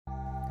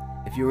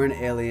If you were an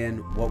alien,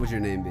 what would your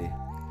name be?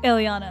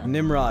 Ileana.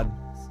 Nimrod.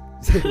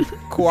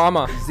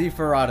 Kwama.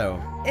 Zferado.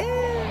 Man,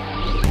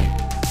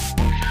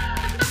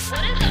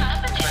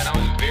 I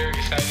was very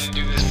excited to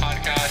do this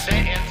podcast. That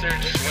answer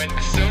just went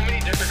so many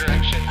different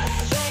directions.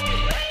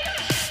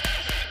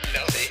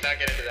 No, let's not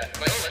get into that.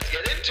 Well, let's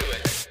get into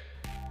it.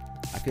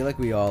 I feel like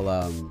we all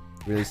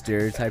really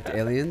stereotyped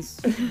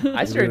aliens.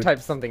 I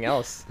stereotyped something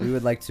else. We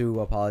would like to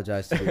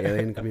apologize to the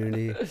alien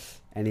community.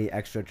 Any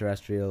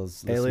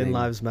extraterrestrials listening, Alien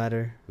lives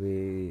matter.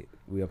 we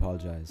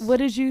apologize. What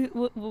did you?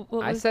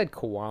 What I was, said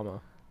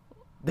Kwama.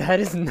 That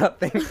is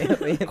nothing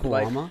alien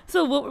like. Kwama?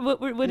 so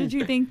what did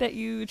you think that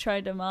you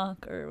tried to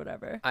mock or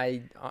whatever?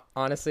 I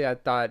honestly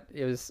thought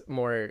it was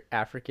more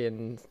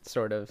African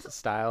sort of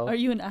style. Are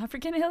you an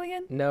African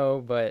alien? No,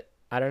 but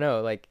I don't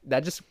know. Like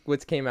that just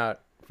what came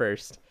out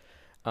first.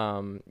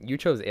 You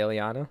chose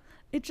Ileana.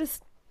 It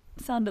just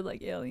sounded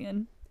like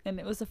alien, and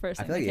it was the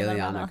first I thing feel like that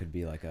came out of my Ileana mouth. could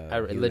be like a A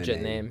human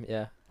legit name.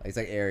 Yeah. It's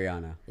like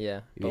Ariana.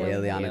 Yeah. You Yeah.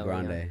 Ariana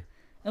Grande.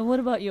 And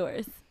what about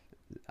yours?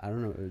 I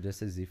don't know. It just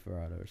says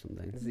Zferado or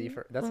something.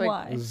 That's Why?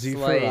 like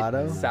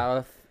Zferado? slight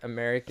South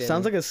American.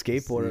 Sounds like a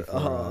skateboarder.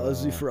 Zferado.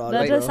 Zferado. That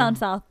like- does sound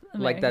South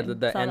like American.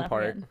 the South end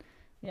part. African.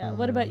 Yeah.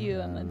 What about you,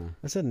 I don't Emma? know.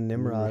 I said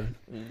Nimrod.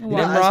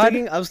 Why?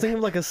 I was thinking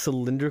of like a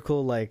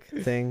cylindrical like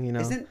thing, you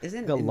know. Isn't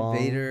like a long-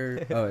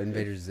 Invader? Oh,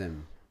 Invader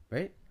Zim,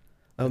 right?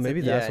 Oh,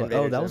 maybe Yeah, that's what.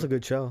 Invader Oh, that was a Zim.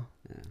 good show.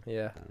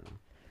 Yeah. I don't know.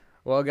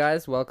 Well,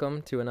 guys,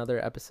 welcome to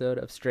another episode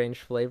of Strange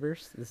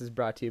Flavors. This is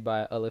brought to you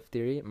by Aleph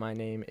Theory. My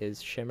name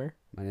is Shimmer,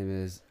 My name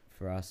is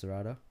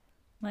Ferracerado.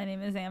 My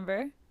name is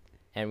Amber.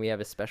 and we have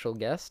a special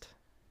guest.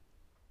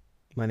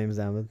 My name is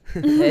Ahmed.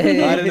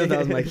 Hey. I didn't know that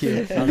was my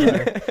cue. I'm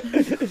sorry.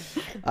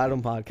 I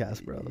don't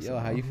podcast, bro. Yo, so-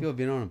 how you feel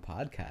being on a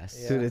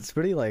podcast? Yeah. Dude, it's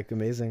pretty like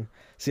amazing.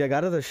 See, I got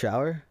out of the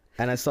shower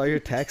and I saw your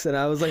text and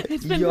I was like,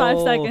 It's been Yo.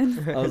 5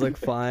 seconds. I was like,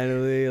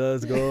 finally,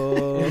 let's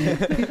go.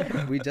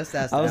 We just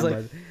asked. I was like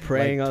Ahmed,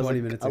 praying. like I was 20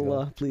 like, minutes ago.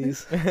 Allah,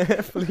 please.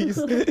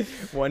 Please,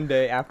 one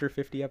day after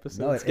 50 episodes,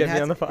 No, it get me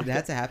had on the to, it podcast.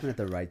 had to happen at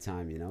the right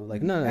time, you know.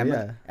 Like No,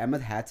 yeah.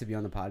 Ahmed had to be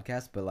on the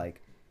podcast, but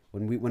like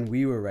when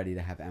we were ready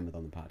to have Ahmed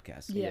on the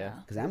podcast, Yeah.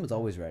 because Ahmed's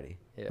always ready.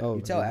 Yeah. Oh,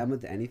 You tell yeah.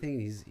 Ahmed anything,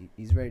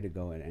 he's ready to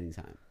go at any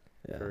time.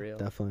 Yeah, For real.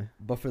 definitely.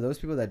 But for those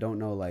people that don't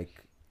know, like,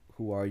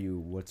 who are you?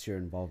 What's your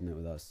involvement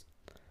with us?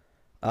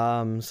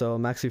 So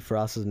I'm actually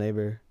Faraz's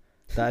neighbor.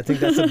 I think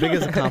that's the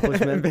biggest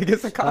accomplishment.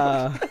 Biggest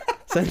accomplishment.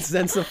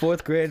 Since the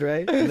 4th grade,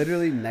 right?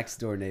 Literally next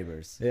door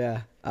neighbors.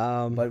 Yeah.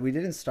 But we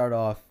didn't start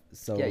off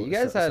so. Yeah, you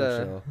guys so had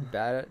chill. a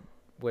bad,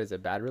 what is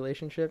it, bad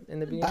relationship in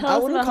the beginning? Tell I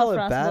us wouldn't about call how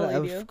it Faraz bad. I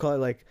bullied would you. call it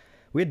like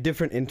we had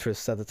different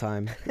interests at the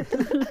time.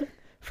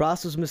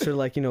 Frost was Mr.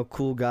 like, you know,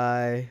 cool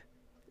guy.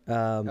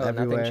 Oh,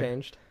 Everywhere. nothing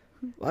changed.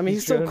 I mean,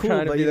 he's still cool,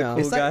 trying to but be you the know. cool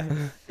It's like- guy.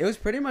 It was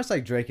pretty much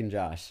like Drake and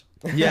Josh.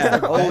 Yeah.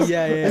 Oh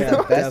yeah, yeah, That's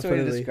yeah. the best way to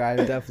Definitely. describe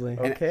it.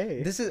 Definitely. And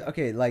Okay. This is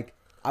okay. Like,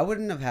 I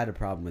wouldn't have had a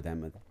problem with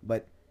Emma,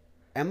 but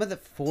Emma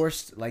that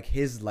forced like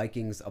his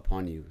likings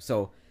upon you.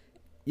 So,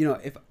 you know,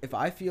 if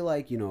I feel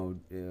like, you know,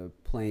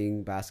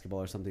 playing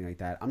basketball or something like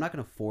that, I'm not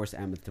gonna force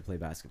Emma to play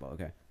basketball.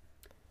 Okay,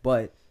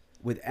 but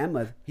with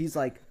Emma, he's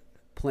like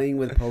playing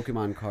with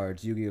Pokemon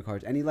cards, Yu-Gi-Oh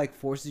cards, and he like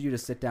forces you to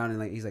sit down and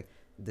like he's like,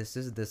 this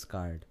is this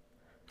card,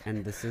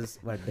 and this is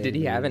what. Did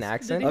he have an means."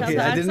 accent? Did he have Okay,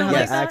 the I didn't have accent an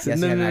like that? accent.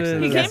 Yes, No, he had no, an no,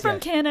 accent. no, He no. came Yes, from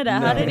yes. Canada.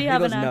 How No. did he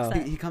have He an goes, no.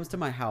 accent? He comes to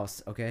my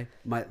house, okay,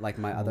 my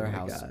other my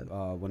house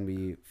God. when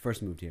we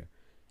first moved here,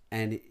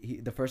 and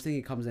the first thing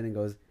he comes in and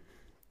goes,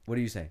 what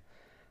do you say?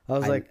 I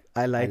was like,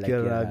 I like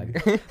your rug.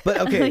 But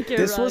I okay, like your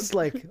this rug. was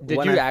like. Did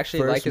when you I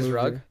actually first like his moved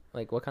rug? here.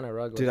 Like, what kind of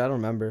rug was Dude, it? I don't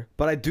remember.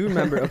 But I do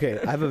remember. Okay,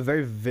 I have a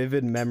very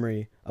vivid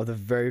memory of the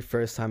very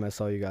first time I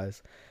saw you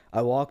guys.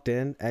 I walked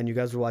in and you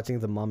guys were watching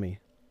The Mummy.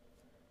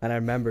 And I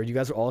remember you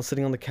guys were all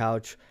sitting on the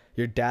couch.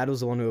 Your dad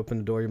was the one who opened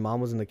the door. Your mom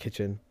was in the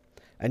kitchen.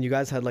 And you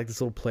guys had like this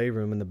little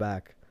playroom in the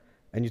back.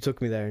 And you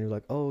took me there and you're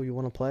like, oh, you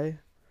want to play?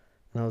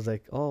 And I was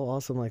like, oh,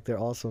 awesome. Like, they're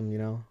awesome, you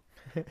know?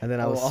 And then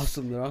I Oh, was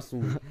awesome! They're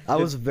awesome. I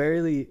was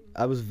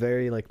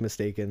very like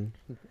mistaken.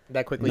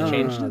 That quickly No,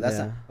 changed. no, that's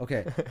Yeah. not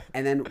okay.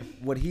 And then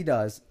what he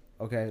does,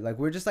 okay, like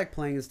we're just like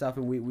playing and stuff,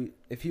 and we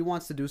if he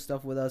wants to do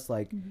stuff with us,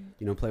 like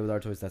you know, play with our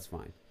toys, that's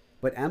fine.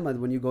 But Emma,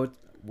 when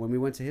we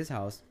went to his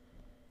house,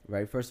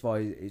 right? First of all,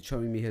 he's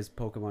showing me his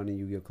Pokemon and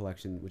Yu-Gi-Oh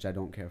collection, which I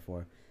don't care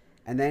for,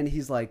 and then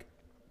he's like,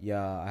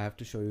 "Yeah, I have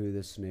to show you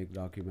this snake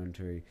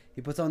documentary." He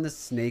puts on this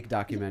snake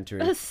documentary,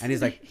 and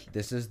he's like,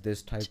 "This is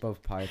this type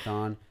of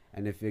python."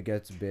 And if it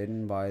gets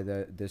bitten by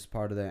this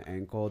part of the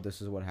ankle,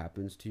 this is what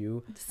happens to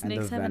you. Do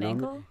snakes have an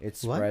ankle? It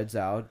What? spreads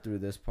out through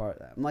this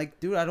part. I'm like,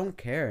 dude, I don't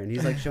care. And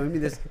he's like showing me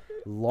this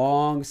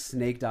long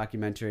snake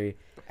documentary.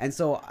 And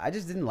so I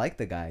just didn't like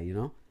the guy, you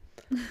know?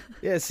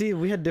 Yeah, see,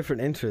 we had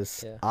different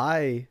interests. Yeah.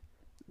 I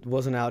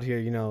wasn't out here,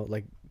 you know,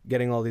 like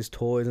getting all these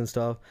toys and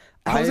stuff.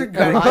 How's I it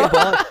going?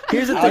 bought,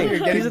 here's the Out thing. here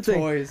Here's getting the thing.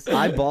 toys.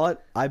 I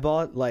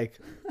bought like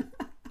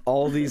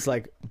all these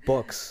like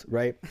books,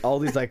 right? All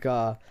these like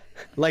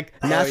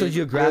National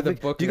you're the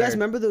Geographic. book Do you guys nerd.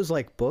 remember those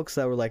like books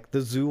that were like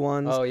the zoo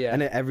ones? Oh, yeah.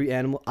 And then every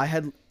animal. I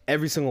had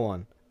every single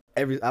one.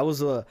 I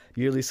was a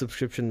yearly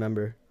subscription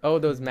member, Oh,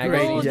 those Great,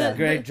 magazines. Yeah.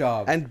 great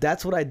job. and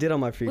that's what I did on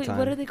my free Wait, time.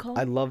 what are they called?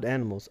 I loved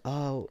animals.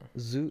 Oh,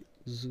 zoo.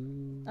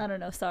 I don't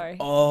know. Sorry.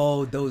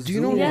 Oh, those. Do you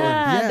know Zoom what- ones.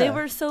 Yeah, they Yeah.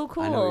 were so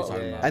cool. I know what you're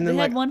talking Yeah. about. And They then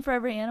had like one for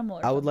every animal.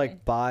 Or I would something.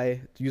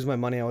 like use my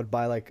money. I would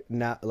buy like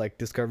like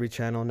Discovery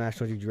Channel,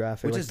 National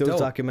Geographic, Which like is those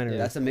dope. documentaries.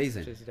 That's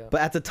amazing. Just dope. But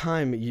at the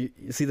time, you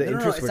see the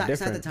interests it's were not,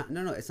 different. It's not the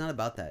time. No, it's not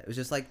about that. It was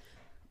just like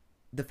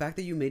the fact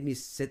that you made me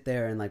sit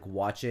there and like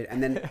watch it,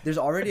 and then there's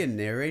already a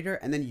narrator,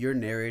 and then you're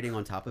narrating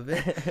on top of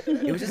it.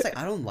 It was just like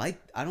I don't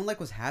like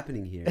what's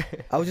happening here.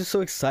 I was just so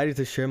excited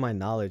to share my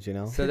knowledge, you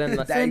know. So then,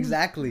 That-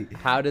 exactly.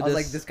 how did I was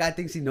this? like, this guy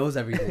thinks he knows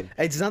everything.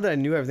 It's not that I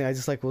knew everything. I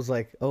just like was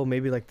like, oh,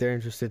 maybe like they're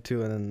interested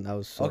too, and then I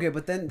was so, Okay,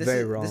 but then very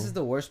this wrong. is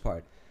the worst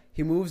part.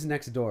 He moves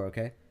next door.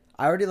 Okay,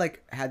 I already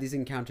like had these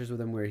encounters with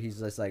him where he's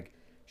just like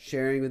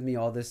sharing with me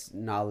all this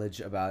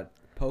knowledge about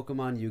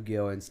Pokemon,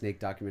 Yu-Gi-Oh, and Snake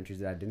documentaries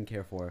that I didn't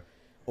care for,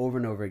 over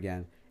and over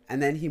again.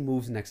 And then he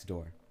moves next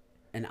door,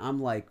 and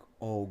I'm like,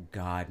 oh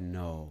God,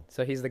 no.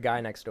 So he's the guy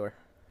next door.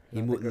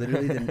 He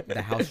literally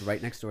the house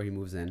right next door. He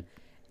moves in,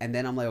 and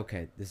then I'm like,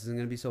 okay, this isn't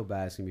gonna be so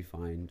bad. It's gonna be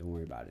fine. Don't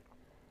worry about it.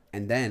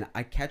 And then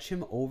I catch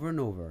him over and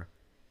over,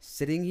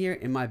 sitting here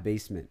in my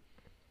basement,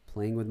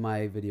 playing with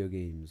my video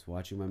games,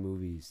 watching my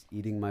movies,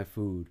 eating my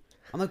food.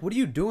 I'm like, what are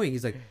you doing?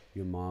 He's like,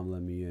 your mom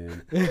let me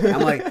in.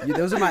 I'm like,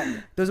 those are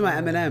my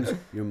M&Ms.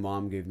 Your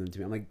mom gave them to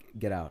me. I'm like,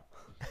 get out.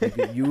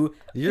 Like, Your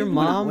when-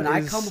 mom when I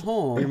is- come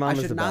home, your mom I is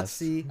should the not best.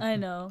 see. I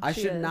know. I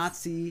she should is. not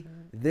see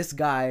this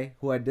guy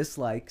who I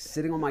dislike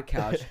sitting on my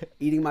couch,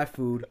 eating my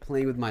food,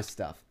 playing with my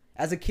stuff.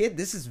 As a kid,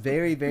 this is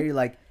very, very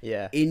like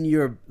Yeah. in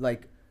your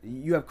like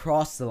you have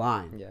crossed the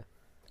line. Yeah.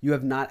 You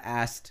have not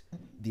asked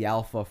the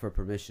alpha for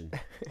permission,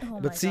 Oh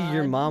But my see,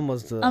 your God. mom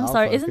was the. I'm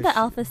sorry. alpha, Isn't 'cause the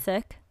alpha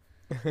sick?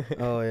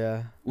 Oh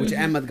yeah. which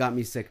Emma got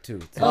me sick too.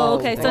 Oh,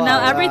 okay. So now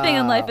wow. everything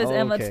in life is Oh,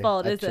 Emma's okay.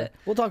 fault, is Gotcha. it?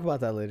 We'll talk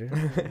about that later.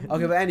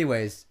 Okay, but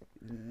anyways,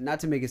 not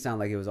to make it sound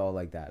like it was all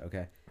like that.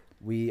 Okay,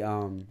 we I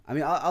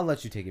mean I'll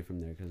let you take it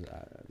from there because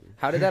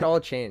How did that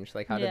all change?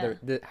 Like, how Yeah.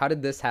 how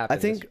did this happen? I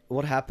think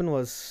what happened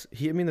was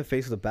he hit me in the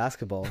face with a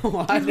basketball.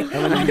 I And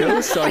when my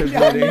nose started knew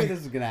bleeding, this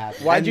was gonna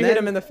happen. Why'd and you hit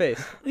then- him in the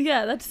face?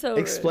 Yeah, that's so. rude.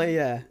 explain,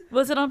 yeah.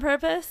 Was it on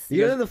purpose?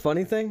 You know the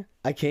funny thing?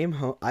 I came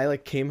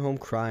home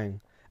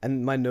crying,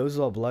 and my nose is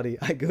all bloody.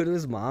 I go to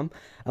his mom.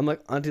 I'm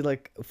like, Auntie,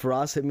 like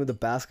Faraz hit me with a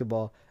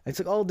basketball. And it's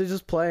like, oh, they're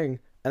just playing.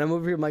 And I'm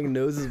over here, my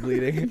nose is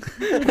bleeding.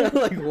 And I'm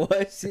like,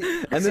 what? See,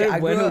 And see, then I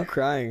grew went home up-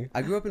 crying.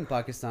 I grew up in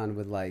Pakistan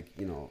with like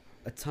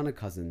a ton of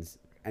cousins,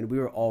 and we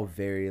were all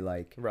very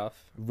like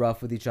Rough.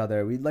 rough with each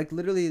other. We'd like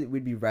literally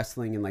we'd be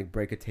wrestling and like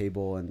break a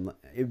table, and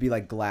it'd be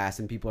like glass,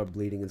 and people are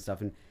bleeding and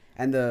stuff,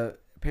 and the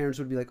parents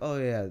would be like, oh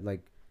yeah,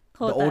 like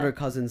Hold the older that.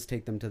 cousins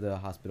take them to the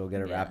hospital,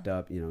 get it Yeah. wrapped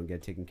up, get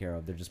it taken care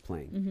of. They're just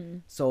playing. Mm-hmm.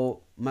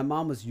 So my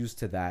mom was used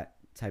to that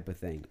type of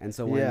thing, and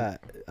so when Yeah,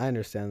 I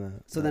understand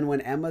that. so then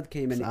when Emma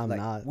came in, So I'm like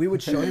not. we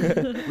would show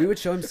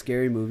him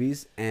scary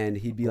movies, and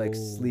he'd be like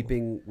Oh.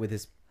 sleeping with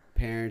his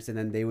parents, and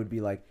then they would be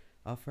like,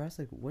 for us,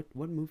 like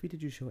what movie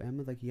did you show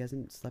Emma? Like he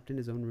hasn't slept in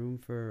his own room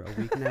for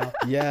a week now.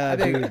 Yeah, I'd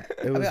be dude, like- it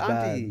I'd be was like,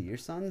 Auntie, bad. your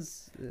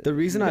son's The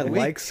reason I weak."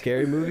 like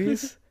scary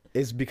movies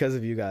is because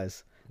of you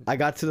guys. I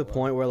got to the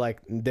point where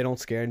like they don't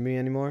scare me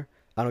anymore.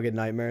 I don't get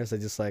nightmares. I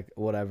just like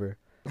whatever.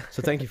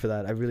 So thank you for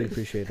that. I really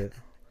appreciate it.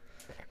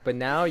 But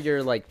now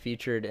you're like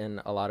featured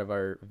in a lot of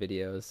our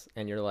videos,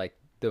 and you're like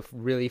the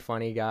really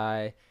funny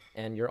guy,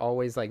 and you're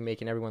always like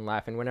making everyone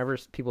laugh. And whenever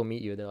people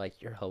meet you, they're like,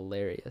 "You're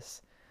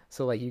hilarious."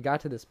 So like you got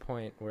to this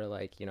point where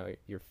like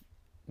you're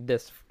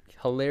this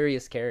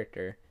hilarious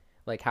character.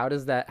 Like how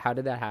did that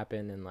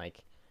happen? And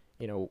like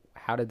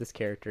how did this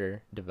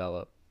character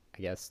develop?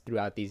 I guess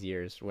throughout these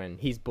years when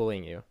he's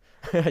bullying you.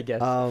 I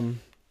guess.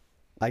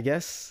 I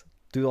guess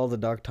through all the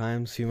dark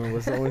times, humor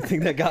was the only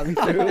thing that got me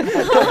through.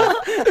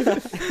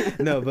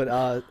 No, but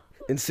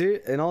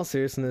in all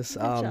seriousness,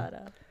 Good shout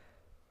out.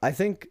 I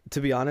think,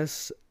 to be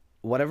honest,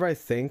 whatever I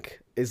think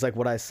is like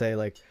what I say.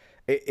 Like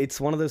it's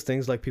one of those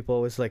things like people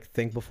always like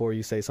think before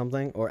you say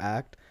something or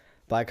act,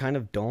 but I kind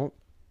of don't,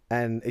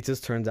 and it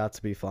just turns out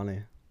to be funny.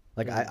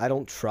 Like I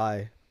don't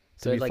try to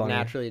so be it like funny.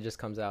 naturally just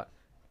comes out.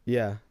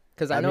 Yeah.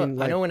 Because I I know mean,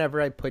 like- whenever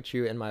I put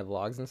you in my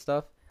vlogs and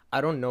stuff,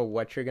 I don't know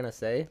what you're gonna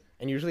say,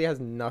 and usually has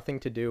nothing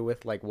to do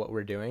with like what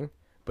we're doing,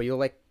 but you'll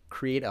like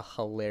create a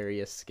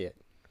hilarious skit,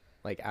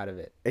 like out of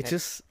it. It's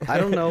just I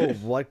don't know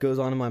what goes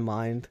on in my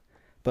mind,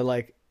 but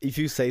like if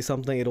you say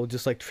something, it'll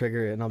just like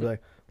trigger it, and I'll be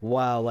like,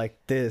 wow, like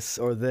this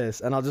or this,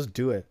 and I'll just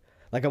do it.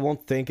 Like I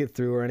won't think it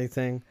through or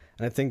anything,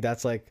 and I think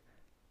that's like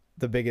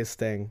the biggest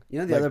thing. The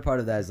Like, other part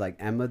of that is like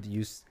Emma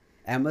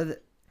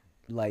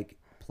like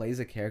plays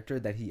a character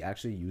that he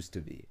actually used to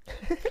be.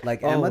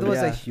 Like Oh, Emma was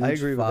yeah, a I huge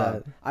agree with fob.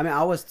 that. I mean,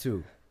 I was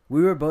too.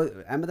 We were both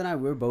Emma and I.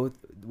 We were both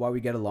why we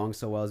get along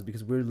so well is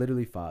because we're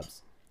literally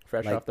fobs.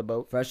 fresh like- off the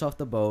boat. Fresh off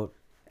the boat.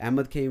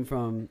 Emma came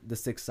from the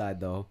 6th side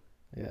though,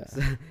 yeah,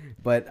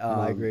 but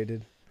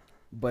migrated.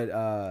 But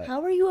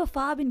How are you a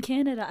fob in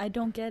Canada? I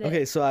don't get it.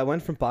 Okay, so I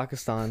went from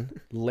Pakistan,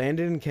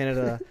 landed in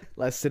Canada,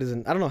 last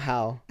citizen. I don't know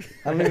how.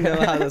 I don't even know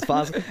how that's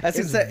possible. That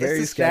seems very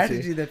it's a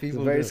sketchy. strategy that It's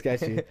people very do.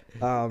 sketchy.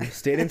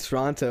 Stayed in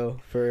Toronto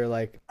for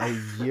like a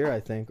year, I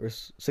think, or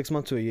 6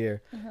 months to a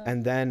year, Uh-huh.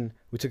 and then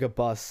we took a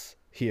bus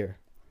here.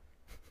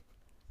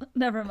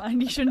 Never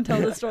mind. You shouldn't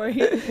tell the story.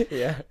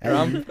 Yeah.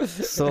 And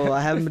so I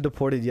haven't been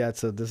deported yet,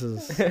 so this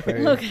is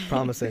very Okay.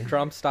 promising.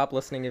 Trump, stop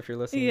listening if you're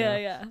listening. yeah, now.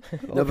 yeah.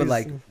 No, but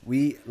like Obviously.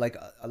 we like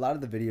a lot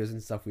of the videos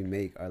and stuff we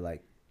make are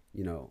like,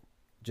 you know,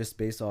 just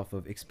based off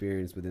of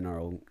experience within our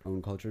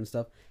own culture and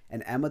stuff.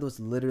 And Ahmed was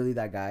literally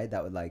that guy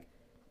that would like,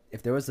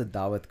 if there was a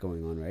dawat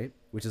going on, right,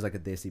 which is like a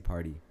desi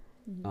party,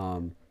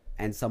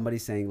 and somebody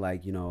saying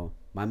like, you know,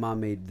 my mom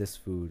made this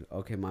food.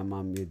 Okay, my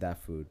mom made that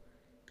food.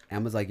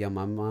 Ahmed's like, yeah,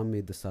 my mom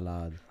made the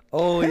salad.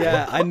 Oh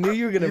yeah, I knew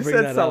you were gonna You bring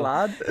said that up.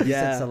 salad? He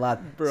Yeah, said salad.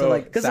 Bro, So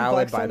like, because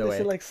salad, in by Pakistan the they way.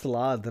 say like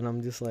salad, and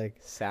I'm just like,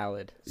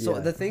 Salad. so yeah.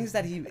 the things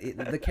that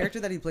the character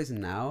that he plays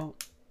now,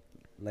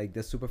 like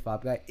the super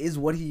fop guy, is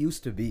what he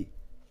used to be.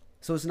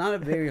 So it's not a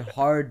very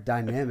hard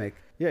dynamic.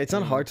 yeah, it's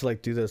not hard to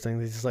like do those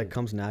things. It just like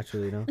comes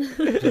naturally, you know.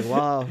 It's like,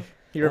 wow,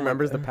 He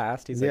remembers the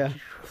past. He's yeah,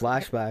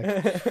 like,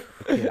 flashback.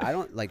 Okay, I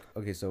don't like.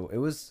 Okay, so it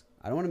was.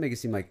 I don't want to make it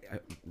seem like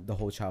the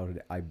whole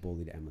childhood I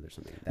bullied Ahmed or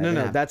something. That No, didn't no,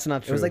 happen. that's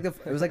not It true.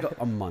 was like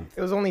a month.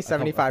 it was only A few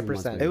months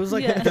 75%. maybe. It was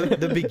like Yeah.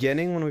 the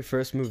beginning when we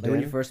first moved Like in.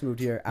 when you first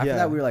moved here. After Yeah.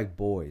 that, we were like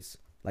boys.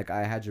 Like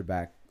I had your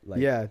back. Like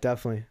yeah,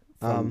 definitely.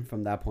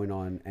 From that point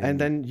on. And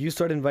then you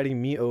started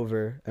inviting me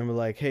over, and we're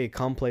like, "Hey,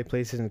 come play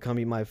PlayStation, come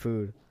eat my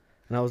food."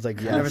 And I was like,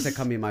 I "Yes." never said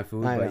come eat my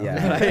food, I but know.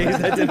 yeah.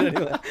 I did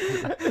anyway.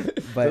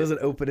 It But was an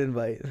open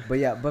invite. But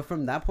yeah, but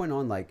from that point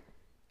on, like,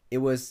 it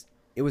was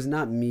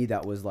not me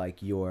that was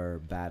like your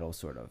battle,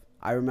 sort of.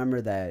 I remember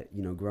that,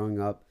 you know, growing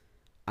up,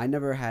 I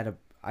never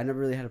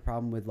really had a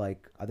problem with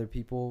like other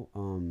people,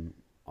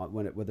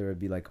 whether it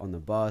be like on the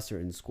bus or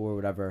in school or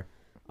whatever.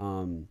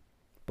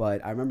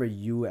 But I remember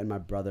you and my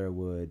brother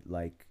would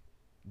like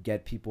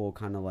get people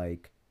kind of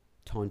like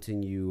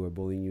taunting you or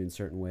bullying you in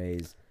certain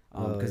ways.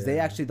 Because they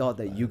yeah. actually thought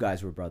that you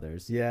guys were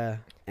brothers, Yeah,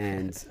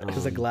 and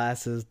because the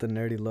glasses, the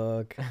nerdy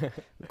look,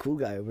 cool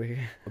guy over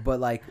here.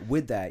 But like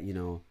with that, you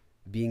know,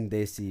 being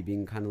desi,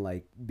 being kind of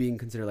like being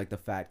considered like the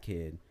fat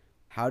kid,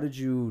 how did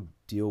you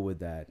deal with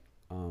that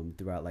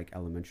throughout like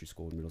elementary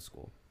school and middle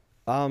school?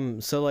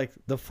 So like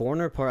the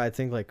foreigner part, I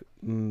think like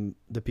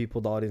the people,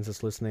 the audience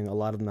that's listening, a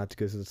lot of them had to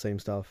go through the same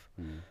stuff.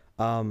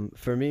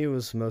 For me, it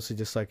was mostly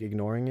just like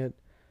ignoring it,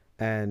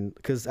 and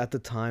because at the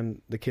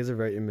time the kids are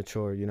very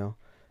immature, you know,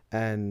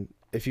 and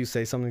if you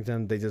say something to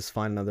them, they just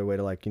find another way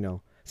to like, you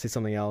know, say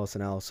something else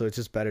and else. So it's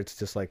just better to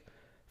just like,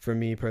 for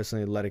me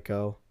personally, let it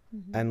go,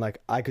 and like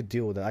I could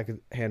deal with it, I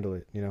could handle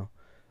it, you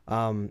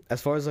know.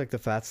 As far as like the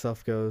fat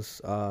stuff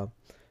goes,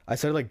 I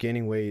started like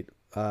gaining weight,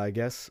 I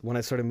guess when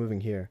I started moving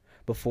here.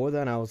 Before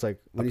then, I was like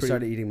When you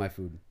started eating my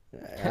food.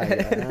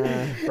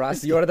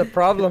 Ross, you are the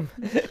problem.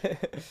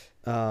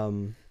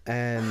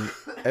 And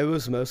it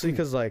was mostly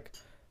because like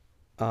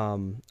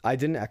I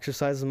didn't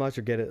exercise as much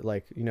or get it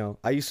like, you know,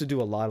 I used to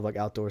do a lot of like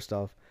outdoor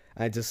stuff,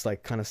 and I just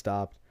like kind of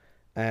stopped,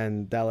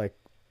 and that like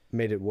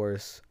made it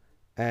worse.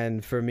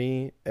 And for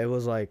me, it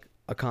was like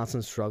a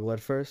constant struggle at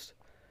first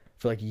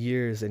for like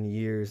years and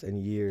years and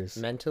years.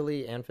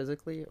 Mentally and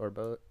physically, or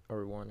both,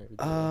 or one?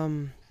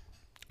 Or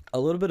A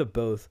little bit of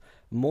both.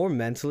 More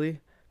mentally,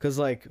 because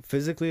like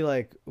physically,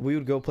 like we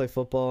would go play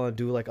football and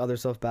do like other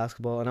stuff,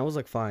 basketball, and I was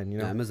like fine, you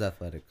know. Yeah, I'm as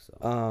athletic, so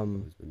it's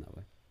always been that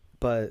way.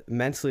 But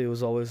mentally, it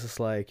was always just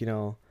like, you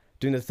know,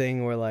 doing the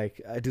thing where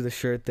like I do the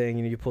shirt thing,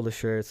 you know, you pull the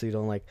shirt so you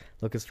don't like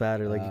look as fat,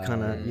 or like you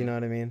kind of, you know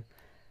what I mean.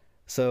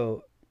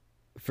 So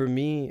for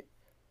me,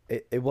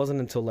 it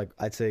wasn't until like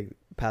I'd say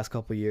past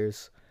couple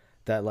years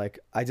that like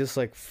I just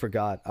like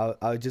forgot.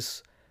 I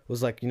just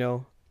was like, you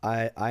know,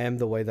 I am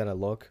the way that I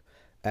look,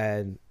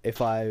 and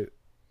if I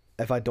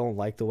don't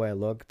like the way I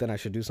look, then I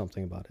should do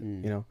something about it,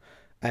 you know.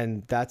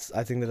 And I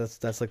think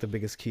that's like the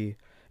biggest key.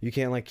 You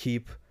can't like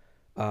keep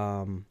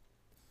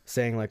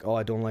saying like, oh,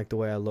 I don't like the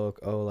way I look,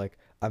 oh, like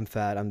I'm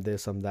fat, I'm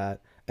this, I'm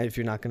that, and if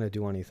you're not gonna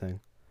do anything.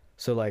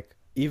 So like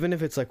even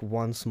if it's like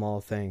one small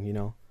thing, you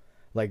know,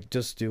 like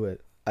just do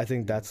it. I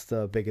think that's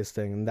the biggest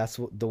thing, and that's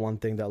the one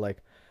thing that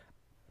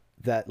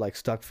like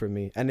stuck for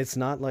me. And it's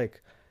not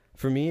like,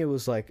 for me it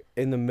was like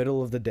in the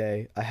middle of the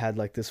day I had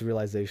like this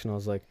realization. I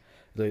was like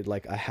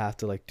I have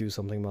to like do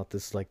something about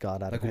this, like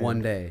got out Like of hand.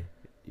 one day.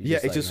 Yeah,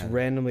 it like, just had-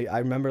 randomly, I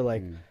remember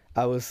like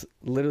I was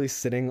literally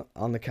sitting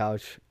on the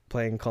couch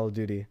playing Call of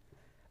Duty,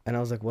 and I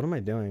was like, what am I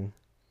doing?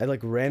 And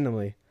like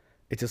randomly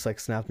it just like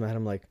snapped in my head.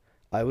 I'm like,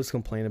 I was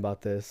complaining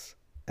about this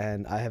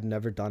and I have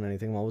never done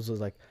anything. I was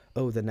like,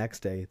 oh, the next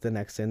day, and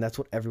that's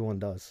what everyone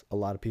does, a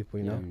lot of people,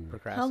 you know.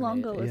 How long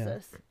ago was Yeah.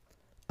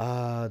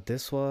 this?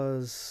 This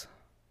was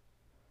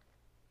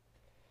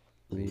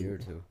a year or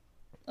two.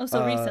 Oh,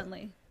 so Uh,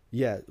 recently.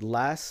 yeah,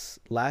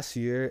 last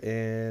year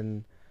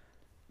in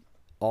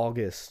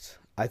August.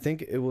 I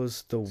think it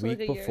was the So, like,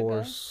 week a year before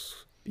ago?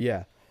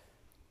 yeah,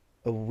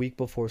 a week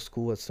before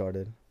school had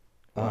started.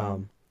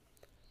 Wow.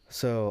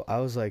 So I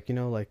was like, you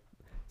know, like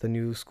the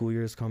new school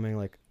year is coming.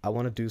 Like, I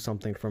want to do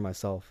something for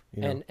myself.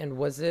 You know. And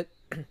was it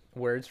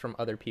words from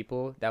other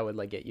people that would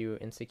like get you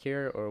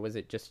insecure, or was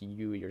it just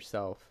you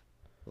yourself,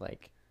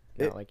 like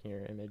not liking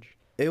your image?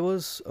 It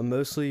was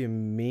mostly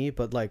me,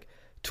 but like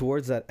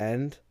towards that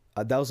end,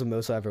 that was the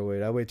most I ever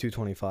weighed. I weighed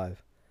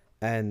 225,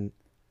 and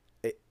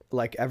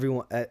like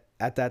everyone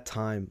at that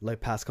time, like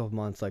past couple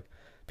months, like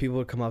people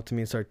would come up to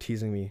me and start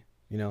teasing me,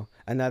 you know,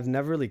 and I've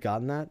never really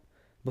gotten that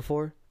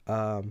before.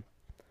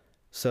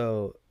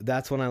 So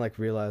that's when I like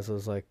realized I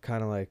was like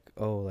kind of like,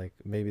 oh, like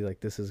maybe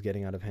like this is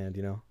getting out of hand,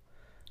 you know.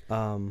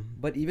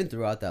 But even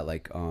throughout that,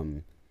 like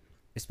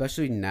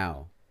especially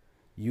now,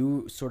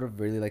 you sort of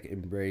really like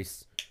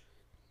embrace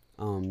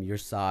your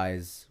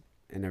size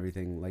and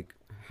everything. Like,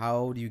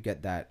 how do you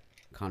get that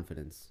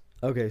confidence?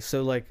 Okay,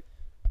 so like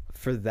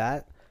for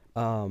that,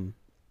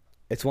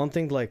 it's one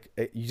thing like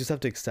you just have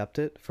to accept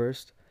it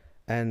first,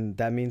 and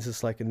that means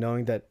it's like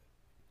knowing that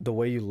the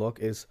way you look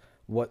is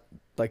what,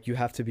 like, you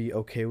have to be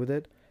okay with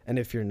it, and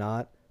if you're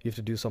not, you have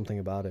to do something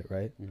about it,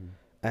 right? Mm-hmm.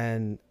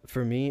 And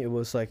for me, it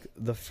was like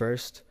the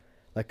first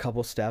like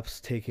couple steps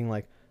taking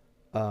like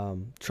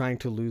trying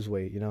to lose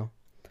weight, you know.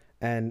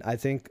 And I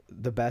think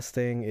the best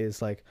thing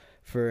is like,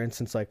 for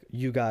instance, like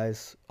you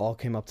guys all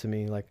came up to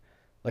me like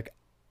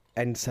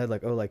and said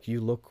like, oh, like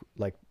you look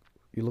like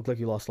you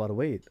lost a lot of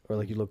weight, or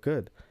like you look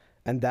good.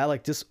 And that,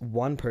 like, just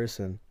one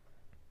person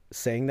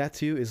saying that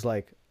to you is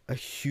like a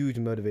huge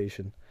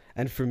motivation.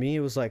 And for me, it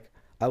was like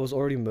I was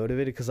already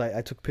motivated because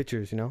I took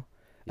pictures, you know,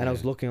 and I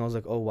was looking, I was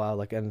like, oh wow,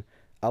 like, and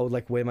I would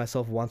like weigh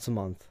myself once a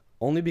month,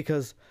 only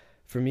because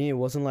for me it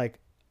wasn't like,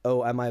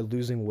 oh, am I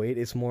losing weight?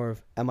 It's more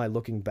of, am I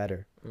looking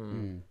better?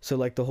 So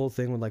like the whole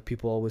thing with like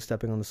people always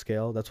stepping on the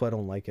scale, that's why I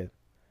don't like it.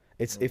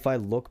 It's if I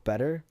look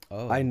better,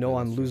 I know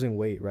I'm losing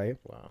weight, right?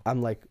 Wow.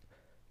 I'm like,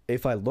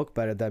 if I look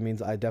better, that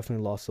means I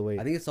definitely lost the weight.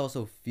 I think it's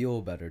also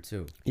feel better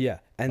too. Yeah,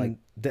 and like,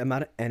 the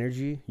amount of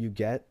energy you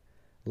get,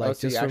 like,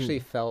 so just you from, actually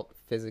felt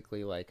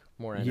physically like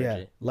more energy.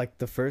 yeah, like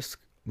the first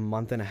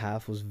month and a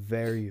half was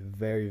very,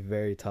 very,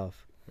 very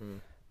tough.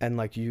 And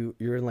like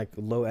you're in like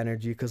low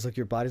energy because like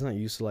your body's not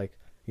used to like,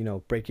 you know,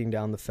 breaking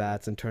down the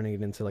fats and turning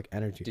it into like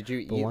energy. Did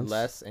you But eat once-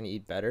 less and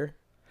eat better?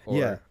 Or-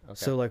 Yeah. Okay.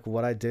 So like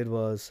what I did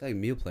was, It's like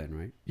meal plan,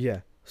 right? yeah.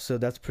 So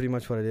that's pretty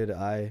much what I did.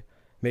 I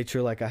made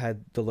sure like I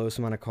had the lowest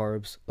amount of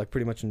carbs, like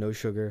pretty much no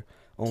sugar,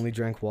 only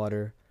drank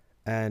water,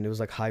 and it was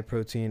like high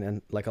protein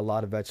and like a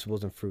lot of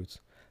vegetables and fruits.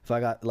 If I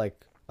got like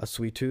a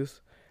sweet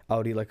tooth, I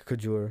would eat like a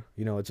kajur,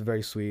 you know, it's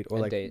very sweet, or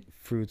And like date.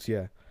 fruits,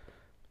 yeah.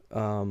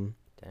 So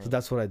Dang.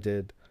 that's what I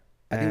did.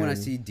 I think when I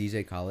And- see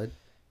DJ Khaled,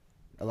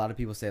 a lot of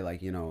people say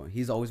like, you know,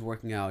 he's always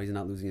working out, he's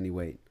not losing any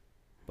weight,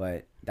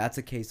 but that's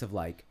a case of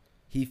like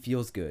he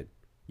feels good.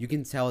 You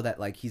can tell that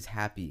like he's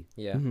happy,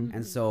 Yeah. Mhm.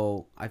 and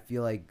so I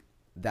feel like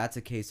that's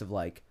a case of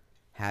like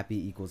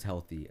happy equals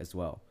healthy as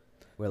well,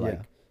 where like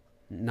Yeah.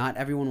 not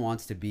everyone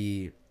wants to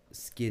be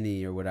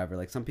skinny or whatever.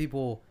 Like some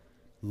people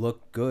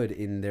look good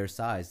in their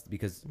size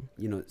because,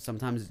 you know,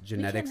 sometimes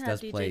genetics we can't have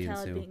does play DJ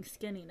Khaled into. being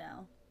skinny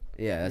now.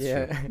 Yeah, that's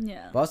yeah. true.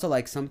 Yeah. But also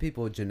like some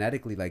people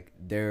genetically like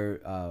they're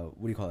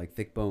what do you call it? Like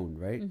thick bone,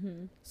 right?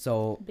 Mm-hmm.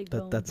 So Big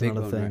bone. That's Big not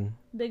a bone, right? thing.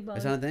 Big bone.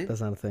 it's not a thing.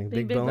 That's not a thing.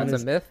 Big Big bone bone. That's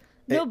is a myth.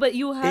 No, but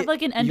you have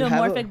like an you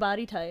have a- endomorphic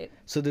body type.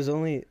 so there's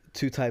only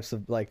two types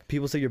of, like,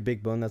 people say you're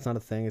big bone. That's not a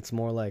thing. It's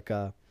more like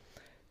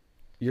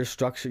your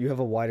structure. You have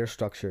a wider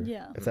structure.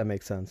 Yeah. If that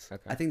makes sense.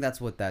 Okay. I think that's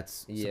what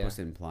that's Yeah. supposed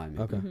to imply.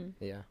 Maybe. Okay. Mm-hmm.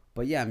 Yeah.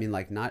 But yeah, I mean,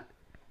 like not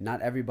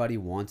everybody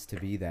wants to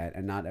be that,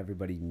 and not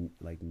everybody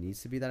like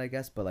needs to be that, I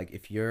guess. But like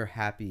if you're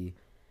happy,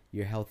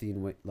 you're healthy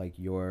in like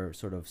your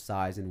sort of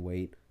size and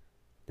weight,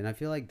 then I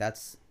feel like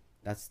that's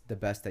the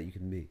best that you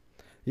can be.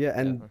 Yeah,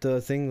 and Definitely.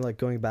 the thing, like,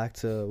 going back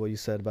to what you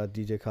said about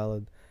DJ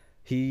Khaled,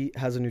 he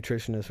has a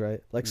nutritionist, right?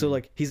 Like, so,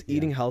 like, he's Yeah.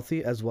 eating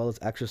healthy as well as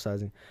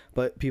exercising.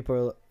 But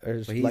people are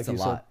But he like eats a you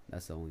said- lot.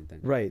 That's the only thing.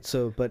 right?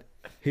 So, but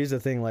here's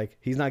the thing: like,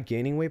 he's not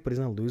gaining weight, but he's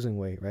not losing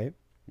weight, right?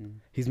 Mm.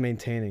 He's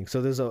maintaining.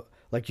 So there's a,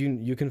 like,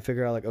 you can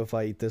figure out like, oh, if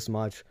I eat this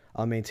much,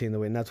 I'll maintain the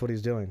weight, and that's what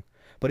he's doing.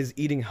 But he's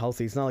eating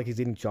healthy. It's not like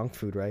he's eating junk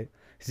food, right?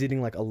 He's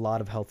eating like a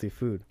lot of healthy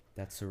food.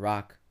 That's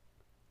Ciroc.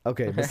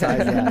 Okay,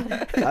 besides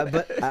that,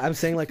 but I'm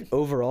saying like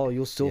overall,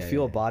 you'll still Yeah,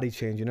 feel yeah, a yeah. body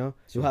change. You know,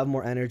 Sure. you'll have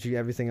more energy,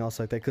 everything else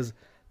like that, because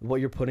what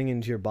you're putting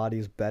into your body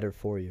is better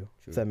for you.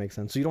 True. If that makes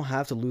sense. So you don't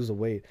have to lose the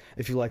weight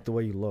if you like the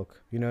way you look.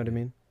 You know what I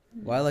mean?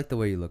 Well, I like the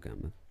way you look,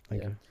 Emma.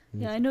 Thank Yeah. you.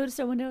 Yeah, I noticed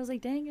that one day. I was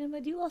like, "Dang, Emma,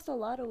 you lost a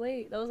lot of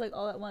weight." That was like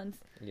all at once.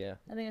 Yeah.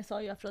 I think I saw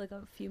you after like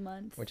a few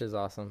months. Which is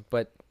awesome.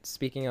 But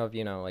speaking of,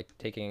 you know, like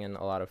taking in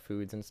a lot of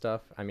foods and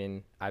stuff, I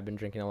mean, I've been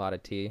drinking a lot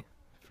of tea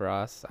for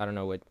us. I don't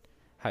know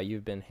how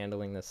you've been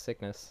handling this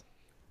sickness.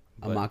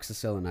 but-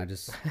 Amoxicillin.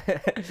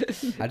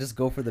 I just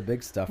go for the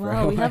big stuff. Wow,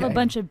 right we have a away.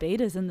 bunch of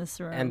betas in this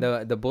room. And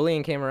the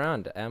bullying came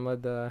around.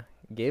 Emma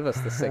gave us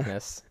the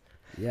sickness.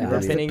 Yeah, We're I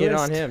mean, pinning it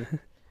on him.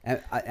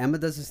 Emma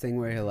does this thing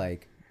where he'll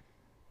like,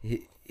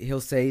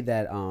 he'll say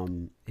that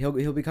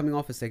he'll be coming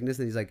off a sickness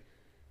and he's like,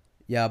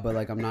 yeah, but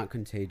like I'm not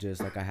contagious.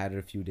 Like I had it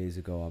a few days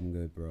ago. I'm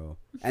good, bro.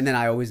 And then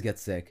I always get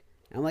sick.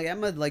 I'm like,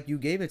 Emma, like you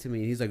gave it to me.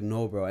 And he's like,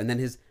 no, bro. And then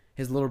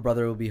his little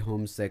brother will be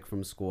homesick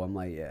from school. I'm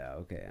like, yeah,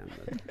 okay.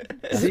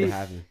 That's See, what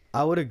happened.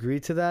 I would agree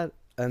to that,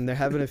 and there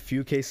have been a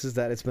few cases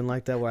that it's been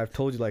like that where I've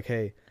told you like,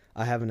 hey,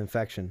 I have an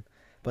infection,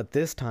 but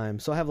this time,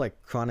 so I have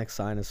like chronic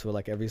sinus for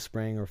like every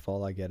spring or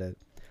fall I get it,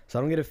 so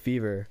I don't get a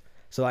fever,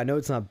 so I know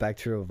it's not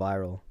bacterial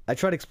viral. I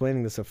tried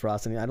explaining this to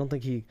Frost, and I don't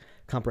think he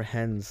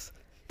comprehends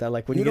that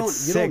like when you get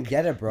sick, you don't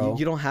get it, bro.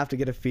 you don't have to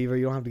get a fever,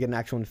 you don't have to get an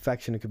actual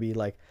infection. It could be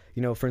like,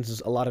 you know, for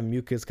instance, a lot of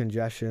mucus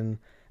congestion,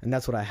 and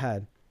that's what I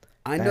had.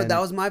 I know, and- that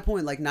was my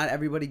point. Like, not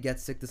everybody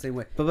gets sick the same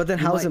way. But then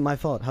You how is might- it my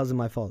fault? How's it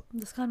my fault?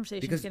 This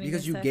conversation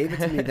Because you gave it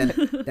to me,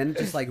 then it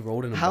just like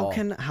rolled in a ball.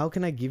 How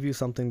can I give you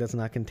something that's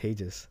not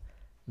contagious?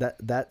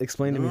 That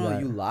explain to me No,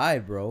 that. you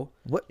lied, bro.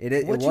 What?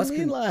 It what was you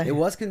mean lie? It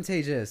was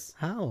contagious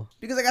How?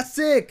 because I got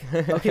sick.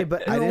 Okay,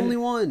 but I'm I the didn't. only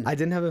one. I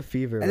didn't have a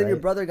fever, and then your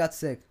right? brother got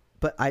sick.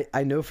 But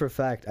I know for a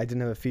fact I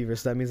didn't have a fever,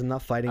 so that means I'm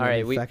not fighting All an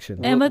right, we-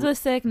 infection. Ahmed was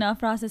sick, now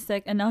Frost is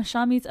sick, and now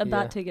Shami's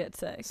about Yeah. to get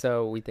sick.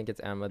 So we think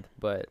it's Ahmed,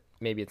 but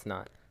maybe it's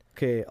not.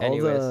 Okay, all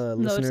Anyways. the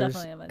No, it's listeners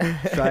definitely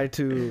Ahmed. try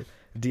to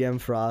DM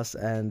Frost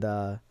and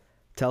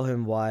tell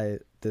him why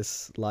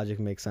this logic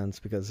makes sense,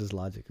 because his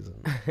logic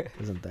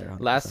isn't there. 100%.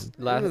 Last.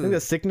 I think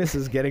the sickness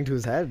is getting to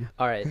his head.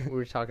 All right,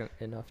 we're talking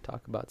enough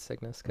talk about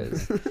sickness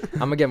because I'm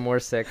gonna get more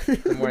sick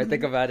the more I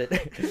think about it.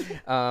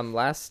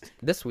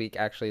 This week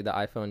actually, the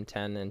iPhone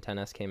 10 and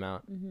 10s came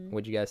out. Mhm.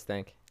 What'd you guys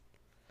think?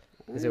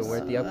 Is it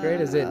worth the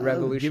upgrade? Is it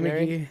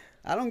revolutionary? Gimmicky.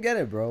 I don't get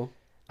it, bro.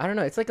 I don't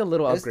know. It's like a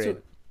little upgrade.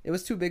 It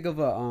was too big of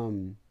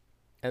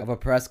a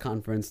press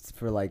conference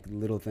for like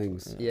little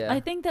things. Yeah. I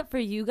think that for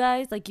you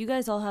guys, like you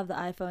guys all have the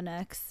iPhone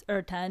X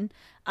or 10.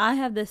 I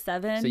have the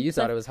 7. So you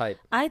thought it was hype.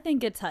 I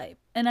think it's hype.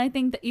 And I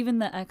think that even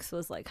the X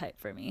was like hype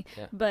for me.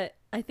 Yeah. But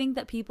I think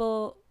that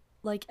people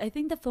like I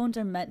think the phones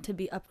are meant to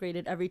be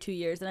upgraded every 2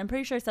 years. And I'm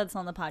pretty sure I said this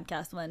on the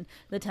podcast when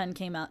the 10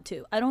 came out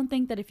too. I don't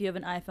think that if you have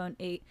an iPhone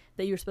 8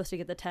 that you're supposed to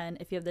get the 10.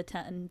 If you have the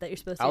 10 that you're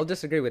supposed to I'll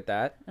disagree with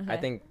that. I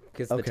Okay. think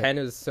because Okay. the 10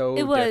 is so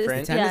It was,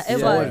 different. 10 yeah, is it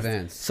so was.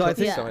 advanced. So I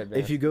think Yeah. So if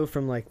advanced. you go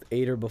from like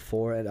 8 or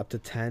before and up to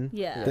 10,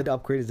 Yeah. the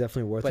upgrade is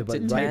definitely worth it. But to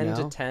But right 10 now,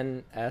 to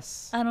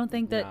 10s. I don't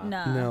think that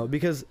Nah. no,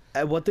 because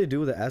what they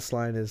do with the S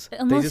line is they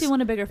Unless just, you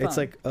want a bigger phone. it's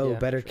like Yeah,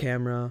 better for sure.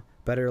 camera,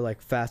 better like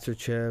faster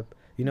chip,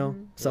 you know,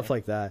 Mhm. stuff Yeah.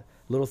 like that,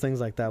 little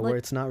things like that, where Like-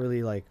 it's not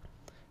really like.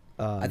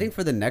 I think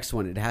for the next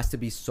one, it has to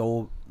be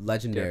so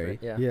legendary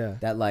Different, yeah. Yeah.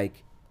 that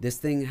like this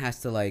thing has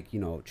to like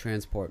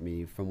transport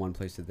me from one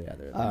place to the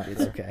other. Like,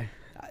 it's, Okay.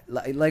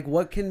 like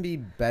what can be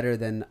better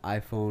than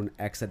iPhone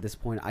X at this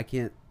point? I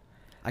can't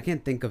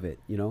think of it.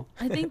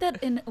 I think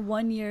that in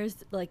 1 year's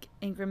like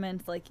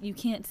increments, like you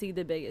can't see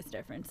the biggest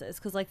differences.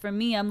 Cause like for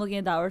me, I'm looking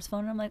at the Hours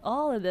phone and I'm like,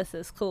 all of this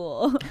is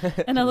cool.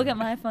 And I look at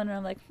my phone and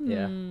I'm like,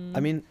 Yeah. hmm. I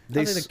mean, I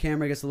they. think the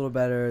camera gets a little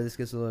better. This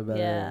gets a little better.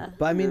 Yeah.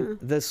 But I mean,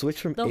 the switch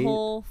from The 8.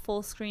 whole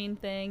full screen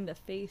thing, the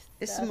face.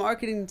 It's a stuff.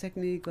 marketing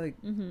technique.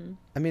 Like Mm-hmm.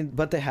 I mean,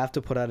 but they have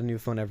to put out a new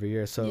phone every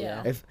year. So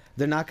Yeah. if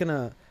they're not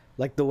gonna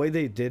like the way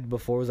they did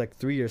before was like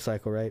 3-year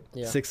cycle, right?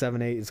 Yeah. 6,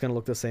 7, 8. It's gonna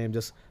look the same,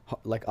 just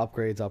like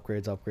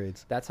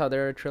upgrades. That's how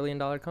they're a $1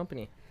 trillion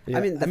company. Yeah.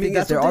 I mean, the thing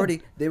is, that's what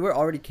they were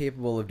already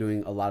capable of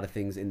doing a lot of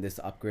things in this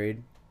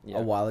upgrade Yeah.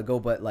 a while ago.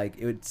 But like,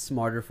 it's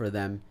smarter for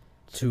them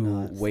to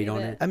not wait save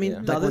on it. it. I mean, Yeah.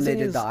 the Like other when they thing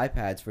did is, the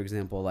iPads, for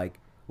example, like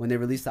when they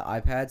released the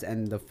iPads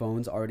and the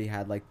phones already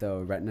had like the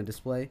Retina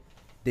display,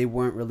 they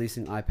weren't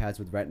releasing iPads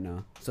with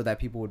Retina so that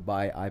people would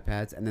buy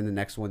iPads, and then the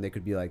next one they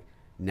could be like,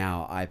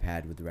 now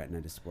iPad with Retina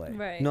display.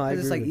 Right. No, I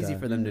It's agree like with easy that.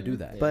 for them to do Mhm.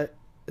 that. Yeah. But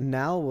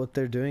now what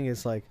they're doing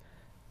is like,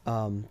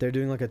 they're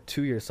doing like a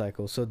 2-year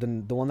cycle. So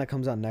then the one that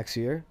comes out next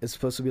year is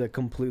supposed to be like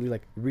completely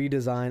like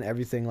redesign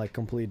everything like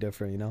completely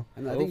different. You know?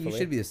 And I think you Hopefully.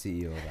 should be the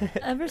CEO of that.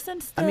 Ever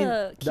since the I mean,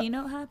 the-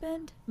 keynote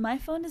happened, my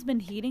phone has been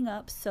heating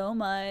up so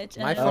much.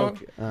 And My it- phone,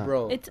 Oh,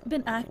 bro. it's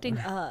been acting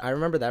up. I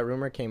remember that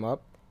rumor came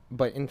up,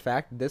 but in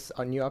fact, this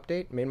new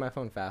update made my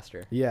phone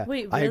faster. Yeah.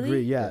 Wait, I really?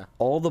 agree. Yeah. Yeah.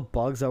 All the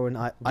bugs that were in you-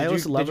 iOS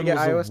did you 11 get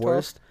was iOS the 12?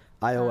 worst.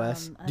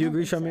 iOS. I Do you don't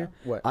agree, think Shamir?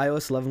 so. What?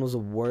 iOS 11 was the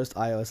worst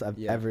iOS I've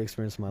Yeah. ever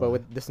experienced in my But life.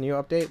 with this new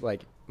update,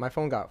 like my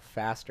phone got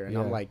faster, and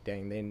Yeah. I'm like,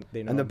 dang, they know.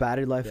 And the I'm-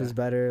 battery life yeah. is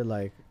better.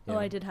 Like, Oh, yeah.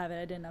 I did have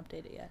it. I didn't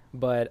update it yet.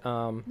 But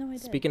No, I did.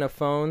 speaking of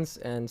phones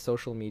and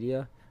social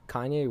media,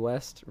 Kanye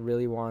West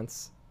really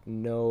wants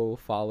no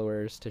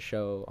followers to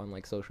show on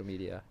like social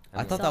media. I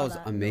And, thought like, that was Saw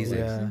that. amazing.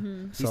 Yeah.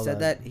 Mhm. He Saw said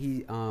that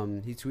he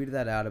tweeted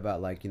that out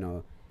about like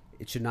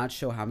it should not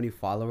show how many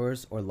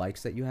followers or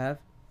likes that you have,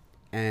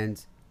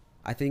 and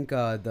I think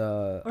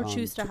the Or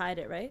choose to hide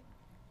it, right?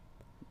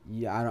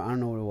 yeah I don't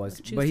know what it was,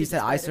 Or choose but he to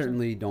said I display it or something.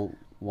 certainly don't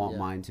want Yeah.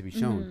 mine to be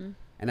shown, Mhm.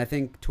 and I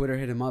think Twitter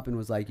hit him up and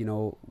was like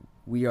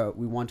we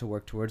want to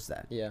work towards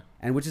that, yeah,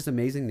 and which is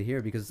amazing to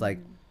hear because like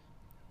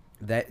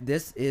Mhm. that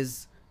this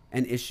is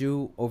an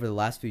issue over the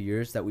last few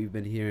years that we've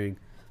been hearing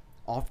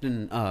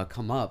often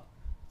come up,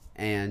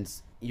 and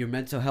your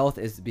mental health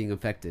is being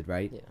affected,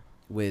 right? yeah.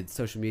 With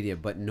social media,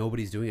 but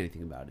nobody's doing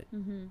anything about it.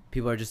 Mhm.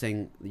 People are just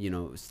saying,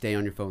 stay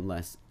on your phone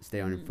less, stay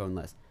on your Mhm. phone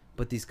less.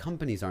 But these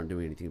companies aren't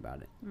doing anything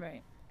about it.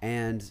 Right.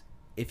 And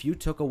if you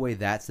took away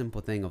that simple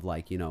thing of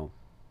like,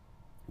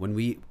 when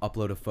we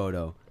upload a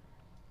photo,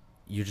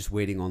 you're just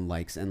waiting on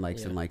likes and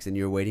likes and likes, and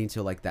you're waiting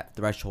till like that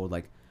threshold,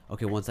 like,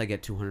 okay, once I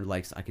get 200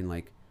 likes, I can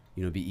like,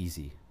 you know, be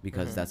easy,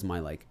 because that's my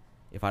like,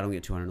 if I don't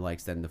get 200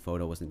 likes, then the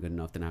photo wasn't good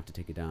enough, then I have to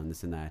take it down,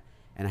 this and that,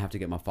 and I have to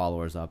get my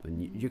followers up,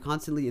 and you're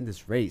constantly in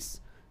this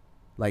race,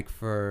 like,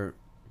 for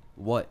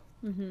what?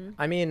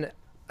 I mean,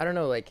 I don't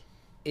know, like,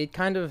 it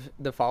kind of,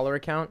 the follower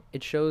count,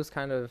 it shows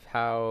kind of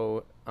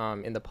how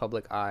in the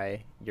public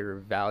eye you're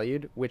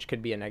valued, which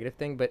could be a negative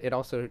thing, but it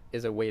also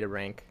is a way to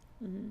rank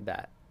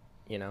that,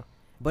 you know.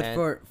 But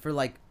And- for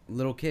like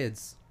little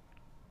kids,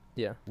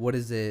 Yeah. what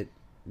is it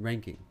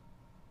ranking?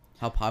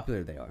 How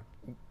popular they are?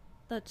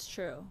 That's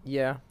true.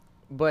 Yeah,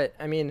 but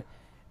I mean,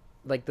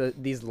 like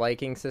these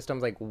liking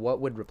systems, like what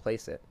would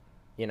replace it?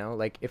 You know,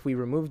 like if we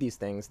remove these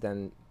things,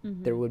 then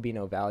there would be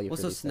no value. Well,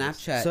 for so these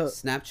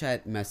things.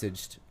 Snapchat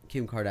messaged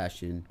Kim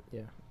Kardashian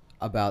Yeah.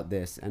 about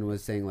this and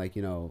was saying, like,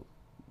 you know,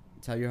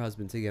 tell your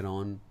husband to get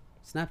on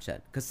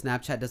Snapchat, because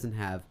Snapchat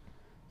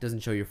doesn't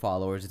show your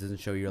followers, it doesn't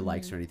show your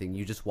likes or anything.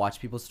 You just watch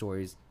people's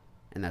stories,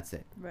 and that's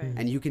it. Right.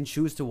 And you can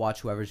choose to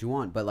watch whoever's you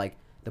want, but like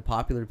the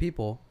popular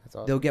people, That's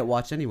awesome. they'll get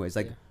watched anyways.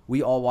 Like Yeah.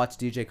 we all watch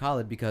DJ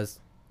Khaled because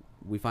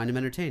we find him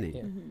entertaining.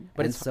 Yeah.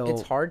 But And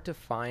it's hard to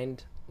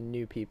find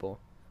new people.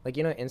 Like,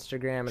 you know,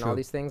 Instagram and all True.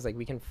 these things, like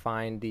we can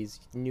find these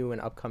new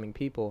and upcoming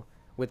people.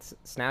 With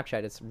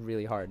Snapchat, it's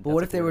really hard. But That's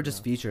what like if they word were of just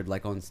mouth. featured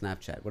like on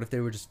Snapchat? What if they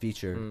were just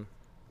featured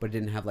but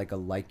didn't have like a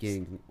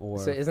liking or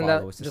So isn't that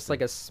follow just system?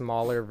 like a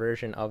smaller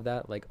version of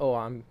that? Like, oh,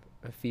 I'm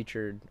a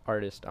featured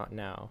artist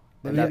now.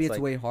 But And maybe that's it's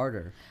like, way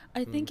harder.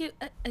 I think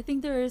I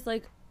think there is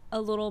like a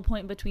little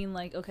point between,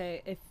 like,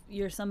 okay, if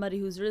you're somebody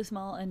who's really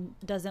small and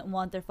doesn't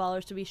want their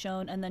followers to be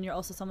shown, and then you're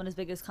also someone as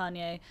big as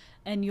Kanye,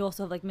 and you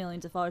also have like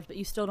millions of followers, but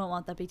you still don't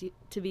want that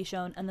to be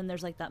shown, and then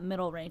there's like that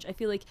middle range. I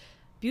feel like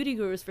beauty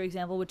gurus, for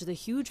example, which is a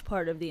huge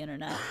part of the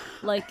internet,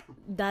 like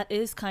that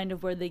is kind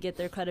of where they get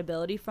their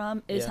credibility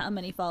from, is Yeah. how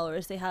many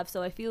followers they have.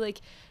 So I feel like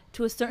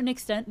to a certain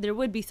extent there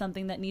would be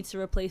something that needs to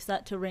replace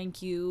that to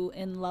rank you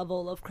in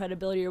level of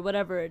credibility or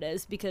whatever it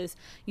is, because,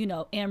 you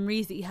know,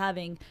 Amrezy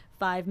having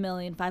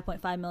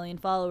 5.5 million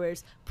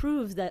followers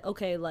proves that,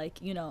 okay,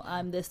 like, you know,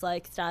 I'm this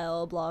like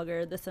style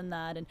blogger, this and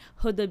that, and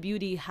Huda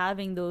Beauty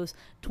having those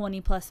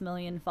 20+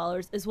 million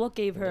followers is what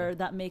gave her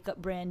that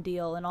makeup brand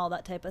deal and all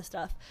that type of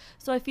stuff.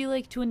 So I feel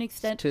like to an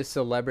extent, to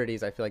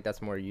celebrities, I feel like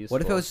that's more useful.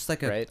 What if it was just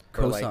like a right?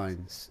 Or, like,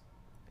 cosign?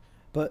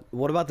 But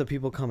what about the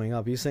people coming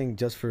up? You're saying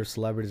just for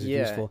celebrities Yeah,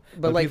 it's useful,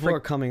 but like people for, are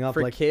coming up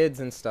for like. kids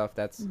and stuff.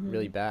 That's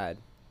really bad,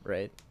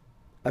 right?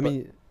 I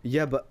mean,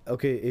 yeah, but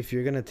okay, if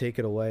you're gonna take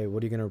it away,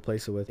 what are you gonna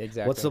replace it with?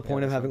 Exactly. What's the Yeah,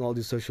 point of that's having all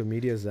these social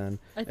medias then?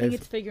 I think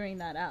If- it's figuring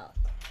that out.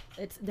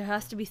 There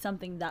has to be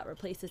something that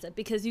replaces it,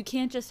 because you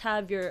can't just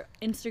have your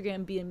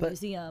Instagram be a But-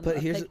 museum but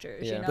of here's-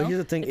 pictures. yeah. You know, But here's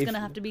the thing, it's if-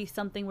 gonna have to be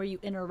something where you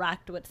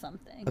interact with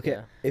something. Okay,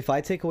 Yeah. if I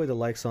take away the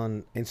likes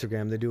on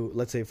Instagram, they do,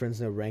 let's say, for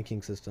instance, a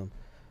ranking system.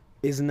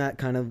 Isn't that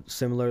kind of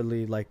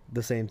similarly like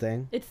the same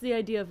thing? It's the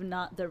idea of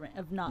not No.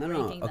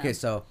 ranking Okay, them.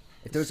 so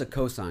if there's a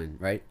cosign,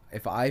 right?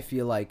 If I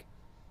feel like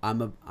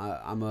I'm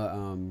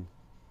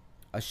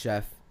a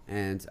chef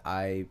and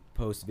I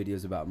post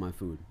videos about my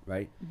food,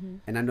 right?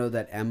 And I know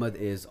that Emma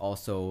is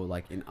also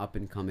like an up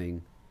and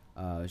coming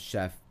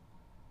chef,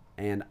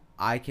 and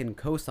I can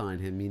co-sign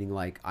him, meaning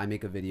like I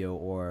make a video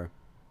or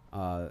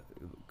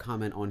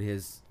comment on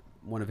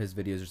one of his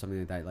videos or something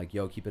like that, like,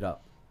 yo, keep it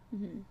up.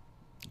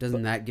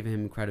 Doesn't that give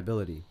him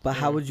credibility? But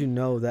how would you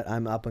know that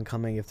I'm up and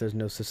coming if there's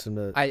no system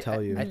to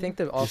tell you? I think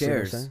that also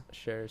Shares.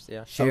 shares,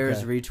 yeah. Shares,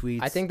 Okay.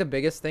 retweets. I think the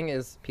biggest thing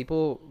is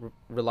people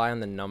rely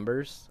on the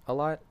numbers a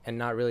lot and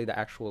not really the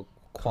actual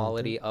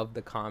quality of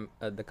the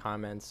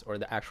comments or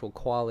the actual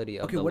quality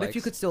of Okay, the what likes. if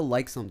you could still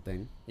like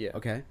something? Yeah.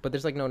 Okay. But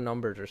there's like no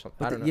numbers or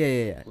something. I But don't know.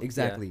 yeah,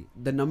 exactly.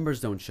 The numbers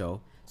don't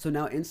show. So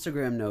now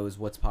Instagram knows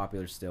what's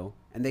popular still,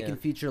 and they Yeah. can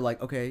feature like,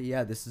 okay,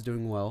 yeah, this is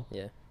doing well,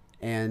 Yeah.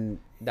 and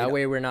That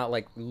way we're not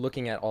like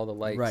looking at all the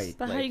likes. Right.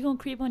 But how like, you gonna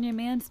creep on your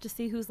mans to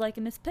see who's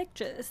liking his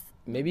pictures?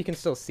 maybe you can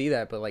still see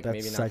that, but like That's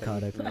maybe not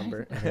psychotic. the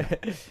number.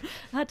 I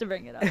had to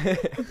bring it up.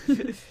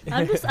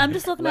 I'm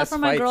just looking out Less for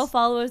my girl fights.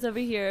 followers over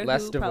here.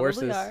 Less who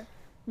divorces. Probably are.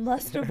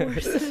 Less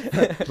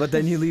divorces. But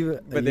then you leave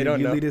it. But they don't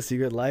you know. lead a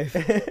secret life.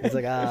 It's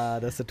like,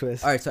 that's a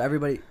twist. all right. So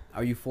everybody,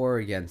 are you for or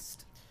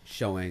against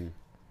showing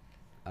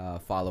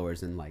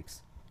followers and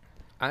likes?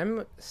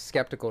 I'm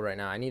skeptical right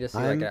now. I need to see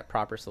I'm- like a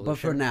proper solution. But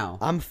for now,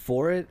 I'm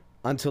for it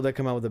until they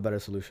come out with a better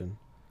solution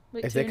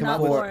Wait, If so they you're come not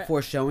out with- for it.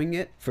 for showing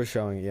it, for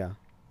showing. Yeah,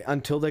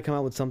 until they come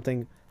out with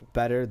something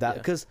better. That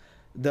Yeah. because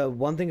the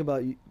one thing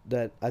about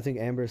that I think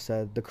Amber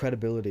said, the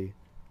credibility.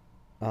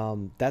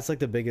 That's like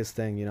the biggest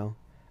thing. You know,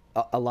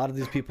 a lot of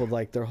these people,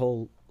 like, their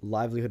whole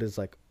livelihood is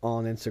like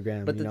on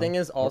Instagram. But you the know, thing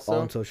is or also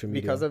on social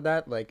media. because of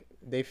that, like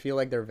they feel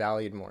like they're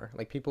valued more.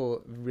 Like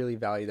people really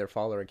value their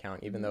follower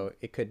account, even though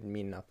it could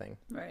mean nothing.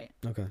 Right.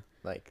 Okay.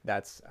 Like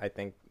that's I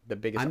think the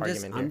biggest I'm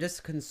argument here.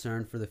 just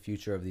concerned for the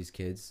future of these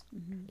kids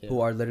Yeah.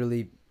 who are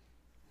literally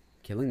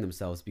killing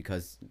themselves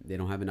because they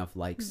don't have enough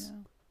likes. Yeah.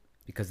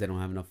 because they don't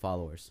have enough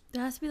followers.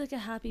 There has to be like a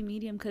happy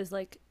medium because,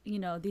 like, you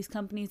know, these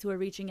companies who are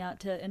reaching out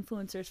to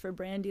influencers for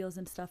brand deals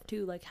and stuff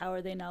too, like, how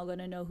are they now going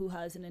to know who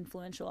has an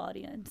influential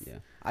audience? Yeah,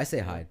 I say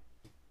hide.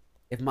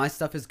 If my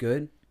stuff is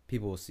good,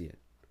 people will see it.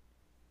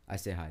 I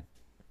say hide.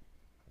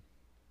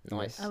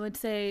 Nice. I would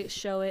say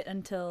show it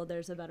until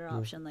there's a better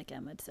option, like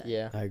Em would say.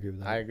 Yeah, I agree with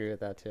that. I agree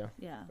with that too.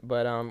 Yeah.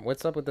 But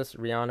what's up with this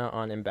Rihanna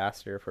on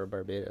ambassador for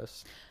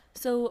Barbados?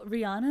 So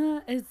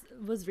Rihanna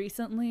was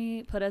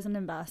recently put as an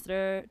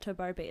ambassador to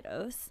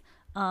Barbados.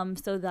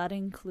 So that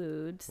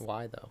includes.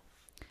 Why though?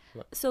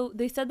 So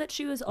they said that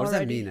she was What does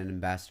already. that mean, an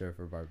ambassador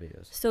for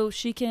Barbados? So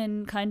she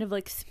can kind of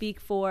like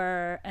speak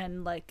for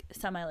and like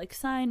semi like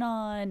sign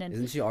on and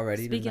Isn't she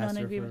already an speaking on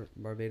ambassador agreement. for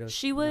Barbados?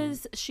 she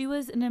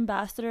was an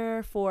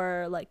ambassador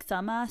for like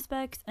some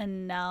aspects,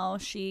 and now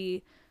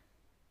she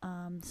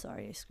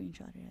sorry, I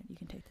screenshotted it. You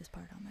can take this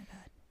part on my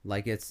bad.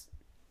 Like it's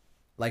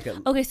like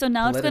a Okay, so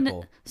now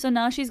political.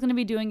 she's gonna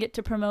be doing it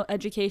to promote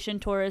education,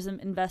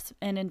 tourism,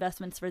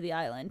 investments for the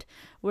island,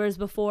 whereas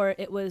before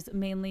it was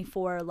mainly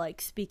for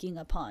like speaking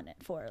upon it,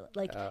 for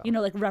like you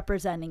know, like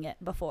representing it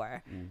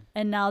before,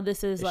 and now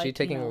this is Is like she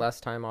taking you know,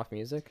 less time off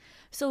music?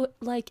 So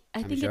like I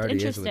I'm think sure it's already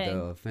interesting. is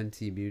with the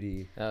Fenty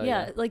Beauty. Oh,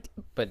 yeah, like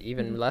But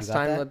even Mhm. less You got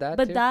time that? with that.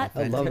 but too? that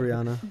I love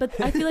Rihanna. But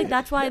I feel like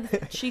that's why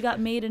she got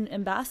made an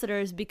ambassador,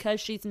 is because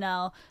she's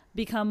now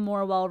become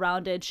more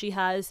well-rounded. She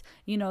has,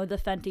 you know, the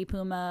Fenty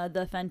Puma,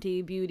 the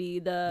Fenty Beauty,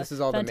 the This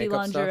is all the Fenty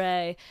makeup stuff?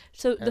 lingerie.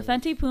 So the And-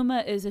 Fenty Puma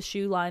is a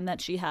shoe line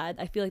that she had.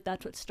 I feel like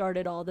that's what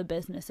started all the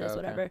businesses, Okay.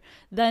 whatever.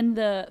 Then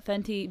the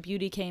Fenty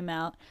Beauty came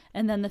out,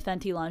 and then the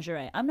Fenty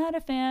lingerie. I'm not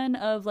a fan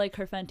of like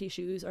her Fenty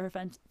shoes or her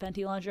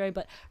Fenty lingerie,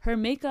 but her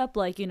makeup,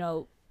 like, you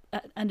know,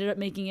 ended up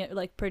making it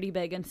like pretty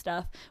big and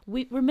stuff.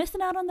 We're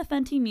missing out on the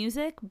Fenty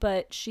music,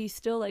 but she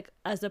still, like,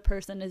 as a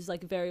person is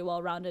like very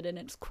well rounded, and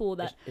it's cool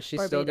that Is she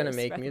still gonna Barbados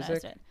make recognized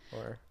music? it.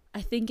 Or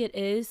I think it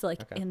is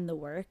like Okay. in the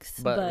works,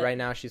 but right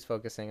now she's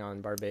focusing on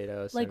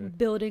Barbados. like and,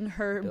 building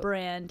her build-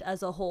 brand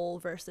as a whole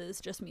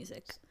versus just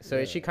music. so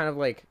is she kind of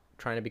like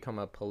trying to become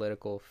a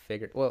political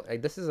figure? Well,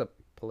 like, this is a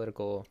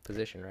political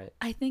position, right?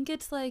 I think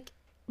it's like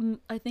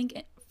I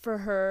think for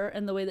her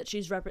and the way that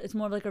she's it's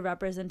more of like a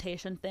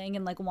representation thing,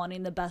 and like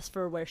wanting the best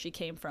for where she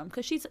came from,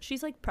 because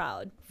she's like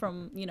proud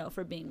from, you know,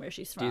 for being where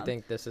she's from. Do you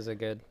think this is a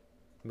good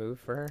move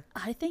for her?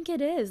 I think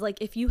it is. Like,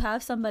 if you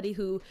have somebody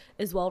who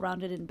is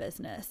well-rounded in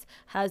business,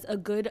 has a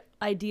good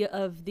idea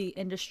of the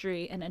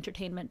industry and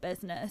entertainment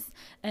business,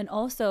 and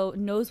also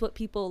knows what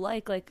people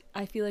like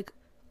I feel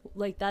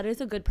like that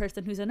is a good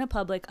person who's in a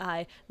public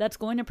eye, that's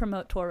going to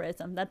promote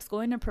tourism, that's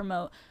going to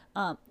promote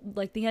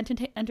like the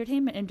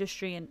entertainment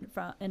industry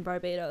in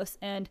Barbados.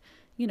 And,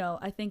 you know,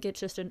 I think it's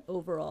just an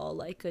overall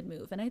like good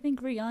move, and I think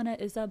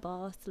Rihanna is a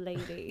boss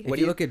lady. If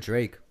you look at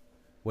Drake,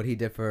 what he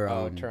did for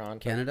Toronto.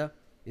 Canada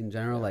in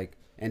general, like,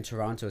 and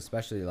Toronto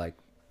especially, like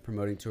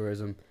promoting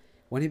tourism,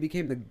 when he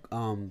became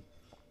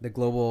the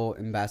global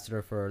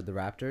ambassador for the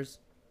Raptors,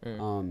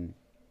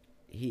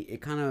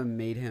 it kind of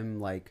made him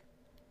like,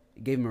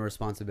 it gave him a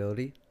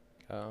responsibility.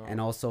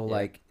 And also, yeah.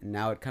 like,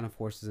 now it kind of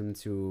forces him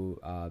to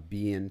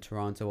be in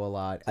Toronto a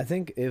lot. I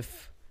think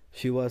if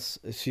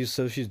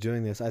she's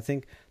doing this, I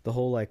think the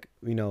whole, like,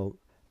 you know,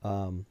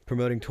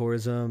 promoting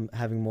tourism,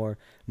 having more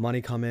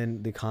money come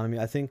in the economy,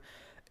 I think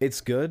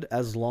it's good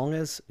as long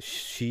as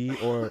she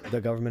or the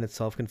government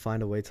itself can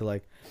find a way to,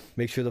 like,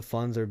 make sure the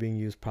funds are being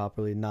used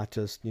properly, not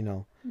just, you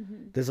know,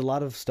 there's a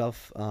lot of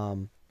stuff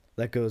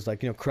that goes,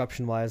 like, you know,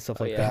 corruption wise, stuff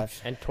like that.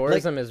 And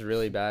tourism is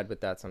really bad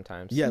with that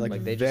sometimes. Yeah,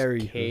 like they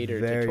very, just cater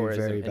very, to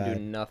tourism very and bad.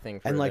 do nothing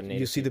for And, like, the you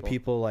native see the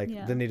people, like,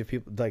 Yeah. the native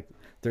people, like,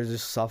 they're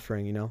just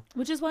suffering, you know?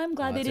 Which is why I'm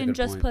glad they that's a didn't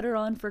good just point. put her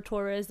on for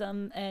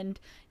tourism and,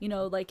 you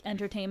know, like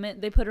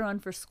entertainment. They put her on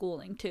for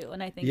schooling too,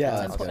 and I think Yeah,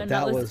 that's that's important. good.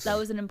 That That was was- that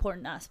was an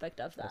important aspect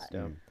of That's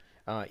that.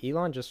 dope.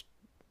 Elon just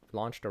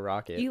launched a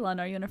rocket. Elon,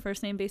 are you on a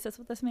first name basis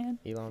with this man?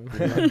 Elon.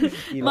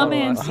 My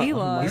man's Musk.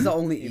 Elon. He's the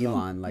only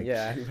Elon. Like,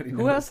 Yeah. everybody Who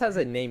knows. else has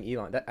a name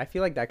Elon? I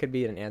feel like that could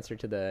be an answer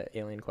to the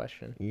alien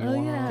question. Oh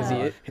yeah. 'Cause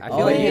I feel Oh,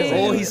 like he is an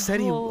he alien.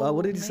 said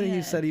what did he say? He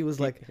man. said he was,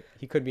 like,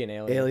 He could be an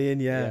alien. alien,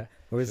 yeah. Yeah,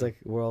 Where he's sure. like,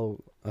 we're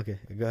all, okay,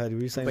 go ahead. What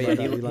were you saying But yeah,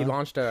 about he Elon?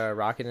 launched a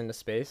rocket into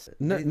space.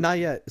 No, not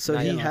yet. So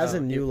Not he yet. has Oh, a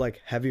new, he- like,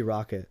 heavy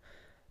rocket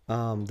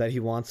that he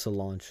wants to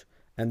launch.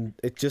 And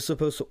it's just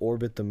supposed to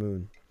orbit the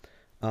moon.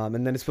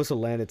 And then it's supposed to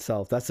land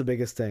itself. That's the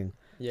biggest thing.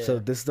 Yeah. So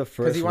this is the Because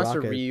first he wants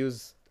rocket. to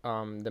reuse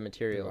the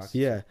materials.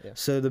 Yeah. Yeah.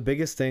 So the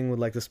biggest thing with,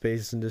 like, the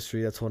space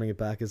industry that's holding it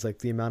back is, like,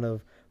 the amount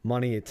of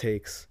money it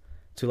takes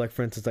to, like,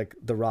 for instance, like,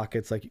 the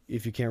rockets, like,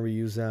 if you can't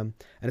reuse them,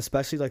 and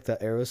especially, like, the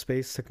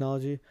aerospace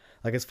technology,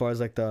 like, as far as,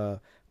 like, the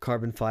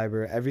carbon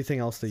fiber, everything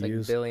else they It's like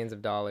use. billions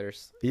of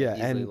dollars. Yeah,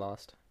 Easily and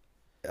lost.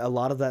 a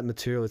lot of that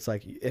material, it's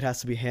like it has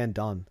to be hand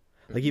done.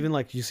 Like, even,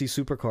 like, you see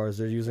supercars,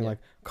 they're using, Yeah. like,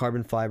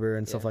 carbon fiber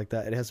and stuff Yeah. like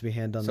that. It has to be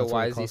hand done. So That's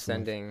why it is he costs so much.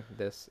 sending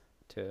this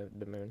to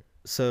the moon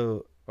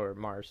So or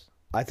Mars?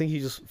 I think he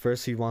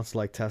wants to,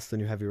 like, test the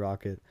new heavy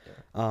rocket.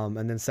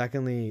 And then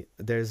secondly,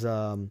 there's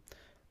an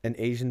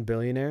Asian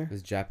billionaire,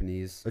 He's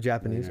Japanese. a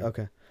Japanese. billionaire.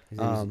 Okay. His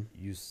name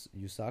is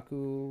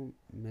Yusaku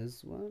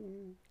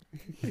Mizuwa.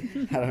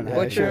 I don't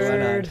know. Yeah, sure,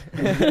 why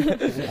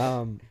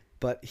Butchered.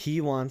 But he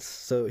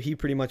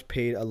pretty much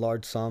paid a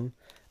large sum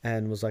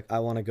and was like, I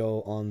want to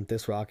go on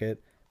this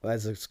rocket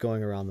as it's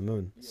going around the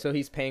moon. So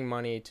he's paying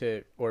money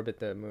to orbit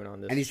the moon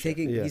on this. And he's ship.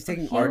 taking Yeah. he's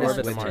taking He artists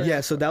wants with to. him.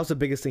 Yeah, so that was the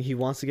biggest thing. He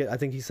wants to get, I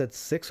think he said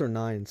 6 or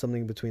 9,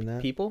 something between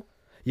that. people.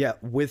 Yeah,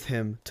 with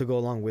him, to go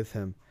along with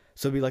him.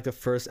 So it'd be like the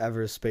first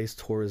ever space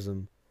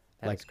tourism.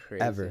 That's Like,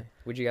 crazy. ever.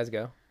 Would you guys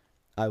go?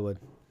 I would.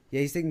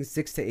 Yeah, he's taking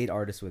 6 to 8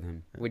 artists with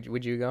him.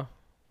 Would you go?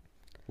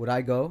 Would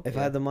I go? If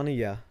I had the money,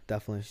 yeah,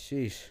 definitely.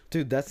 Sheesh.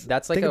 Dude, that's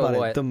Like think a about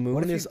what? it. The What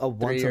moon if you- is a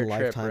once in 3-year a trip,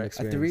 lifetime right? A A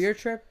experience. 3-year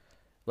trip?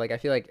 Like I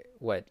feel like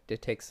what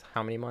it takes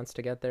how many months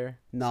to get there?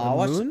 No, The I'll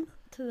watch. moon?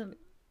 To the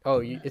Oh,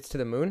 it's to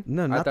the moon?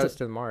 No, I not thought to- it was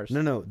to Mars.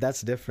 No,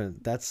 that's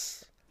different.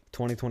 That's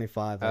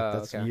 2025. Like, Oh,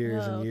 that's okay.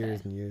 years Oh, and years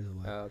okay. and years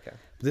away. Oh, okay.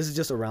 This is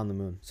just around the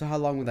moon. So how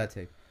long would that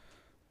take?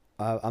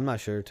 I'm not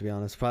sure, to be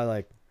honest. Probably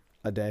like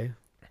a day,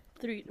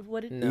 3.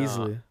 What did? No,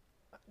 easily.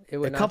 It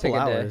would A not couple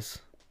take a day. hours.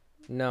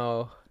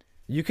 No,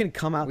 You can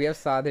come out. we have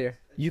Saad here.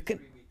 You can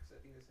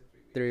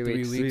 3 3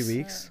 weeks. weeks. 3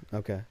 weeks.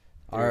 Okay.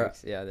 Our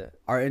Yeah.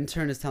 our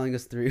intern is telling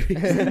us 3 weeks.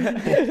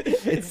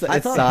 it's I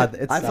it's thought sad.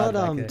 It's I sad thought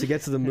back there. to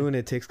get to the moon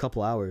it takes a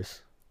couple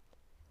hours,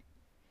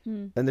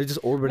 Hmm. and they're just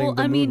orbiting Well,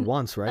 the I moon mean-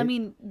 once, right? I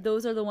mean,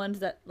 those are the ones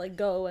that like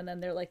go and then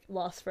they're like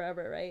lost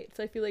forever, right?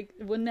 So I feel like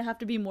wouldn't it have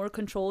to be more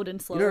controlled and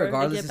You slower know, to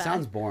regardless, get it back?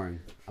 sounds boring.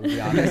 I'm gonna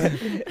be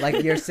honest.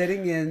 Like you're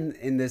sitting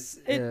in this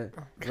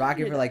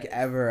rocket for like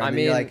ever, and I then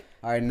you're mean- like,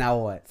 all right, now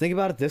what? Think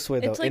about it this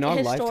way, though. It's like in our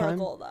lifetime,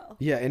 historical though.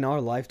 yeah, in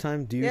our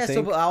lifetime, do you Yeah, so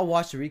think? but I'll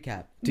watch the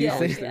recap. Do you Yeah,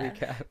 think?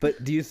 yeah.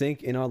 But do you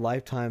think in our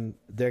lifetime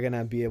they're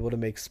gonna be able to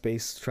make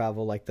space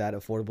travel like that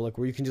affordable, like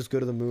where you can just go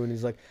to the moon?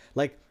 He's like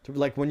when you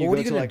Well, what go are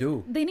you to gonna like,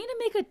 do? They need to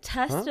make a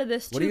test Huh? of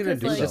this too. What are you gonna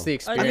 'cause, do, like, though? Just the are they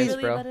experience,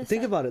 really bro. about to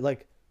think set- about it,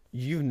 like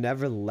you've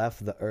never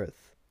left the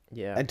Earth,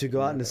 Yeah. and to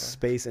go out into never.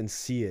 space and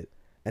see it,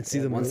 and see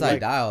Yeah, the moon. Once I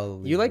like, die, I'll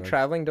leave You like the Earth.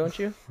 traveling, don't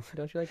you?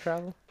 Don't you like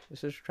travel?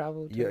 This is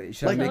travel.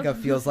 Should I Like- make a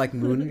feels like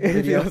moon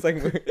video? Feels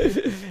like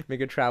make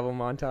a travel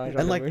montage. On And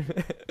the like- moon.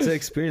 to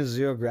experience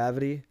zero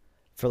gravity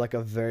for like a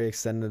very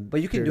extended.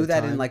 But you can period do of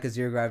that in time. like a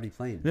zero gravity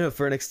plane. no,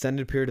 for an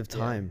extended period of Yeah.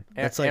 time.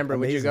 A- That's like Amber,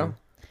 amazing. would you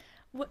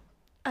go?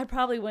 I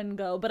probably wouldn't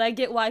go, but I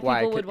get why people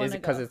Why? would Is want it to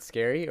because go. it's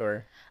scary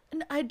or?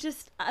 And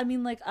I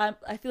mean, like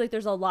I feel like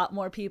there's a lot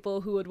more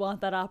people who would want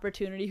that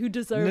opportunity, who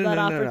deserve No, that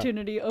no, no, no.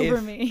 opportunity over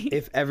me.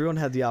 If everyone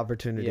had the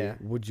opportunity, Yeah.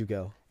 would you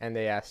go? And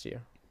they asked you.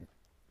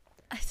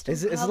 I still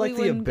Is it probably like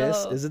the wouldn't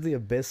abyss? go. Is it the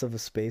abyss of a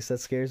space that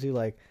scares you?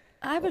 Like,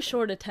 I have a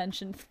short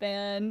attention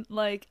span.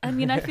 Like, I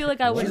mean, I feel like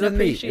I She's wouldn't with me.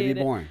 It'd appreciate be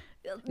it. boring.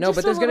 No, Just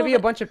but there's gonna little be a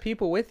bit. bunch of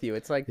people with you.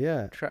 It's like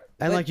yeah, tra-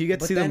 and But- like you get to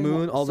but see the then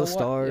moon, all the so what?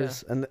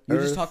 stars, and the You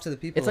Earth. just talk to the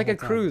people. it's like the a whole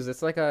time. cruise.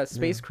 It's like a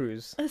space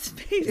cruise. A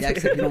space. Yeah,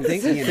 except you don't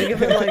think, see think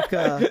of it like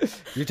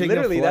you're taking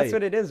Literally, a flight. that's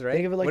what it is, right?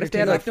 Think of it like what you're if they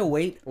You had have a, to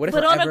wait. what if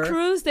But on a forever.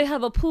 cruise, they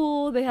have a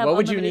pool. They have. what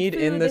would you unlimited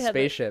need in food, the they have a-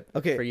 spaceship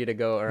Okay, for you to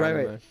go around right, the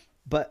right. moon?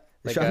 But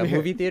Like Shamir, a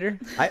movie theater?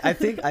 I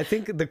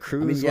think the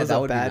cruise yeah, was that a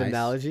would be bad nice.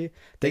 analogy.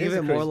 Think It of is it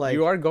a more cruise. like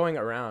you are going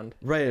around.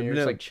 right. And you're no,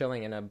 just like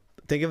chilling in a.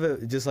 think of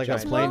it just like a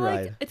Giant It's more plane like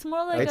ride. it's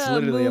more like It's a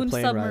literally moon a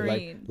plane submarine. ride.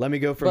 Like, let me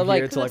go from But,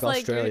 like- here to like It's like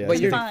Australia. you're- It's but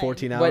gonna you're- take fine.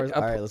 14 but hours. a-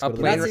 All right, let's a go to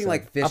the You're not next seeing one.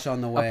 like fish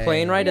on the way. A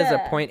plane ride is a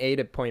Yeah. point A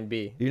to point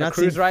B. You're a not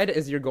cruise seeing- ride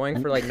is you're going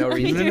for like no I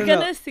mean, reason. you're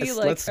gonna see,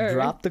 like, let's Earth.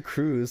 drop the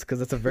cruise because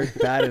that's a very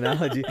bad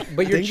analogy.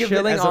 But you're Think of it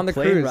chilling as a on the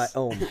plane cruise. ride.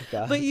 Oh my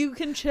god. But you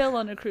can chill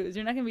on a cruise.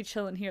 You're not gonna be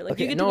chilling here. Like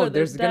Okay, you get to go No, to the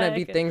there's gonna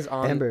be deck and- things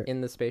on Amber,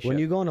 in the spaceship. when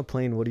you go on a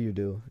plane, what do you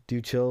do? Do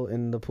you chill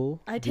in the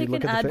pool? I Do you take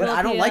look an at the Advil fish? But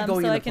I don't like PM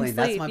going so in I the can plane.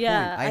 That's sleep. my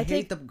Yeah, point. I I hate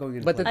take- the going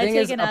in But the the I thing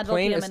plane. is, take a an Advil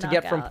plane PM is and to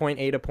get knock from out. point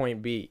A to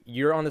point B.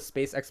 You're on the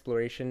space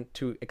exploration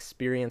to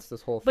experience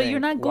this whole thing. But you're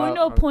not going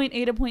to while a point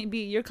A to point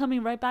B. You're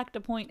coming right back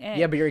to point A.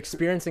 Yeah, but you're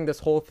experiencing this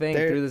whole thing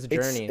There- through this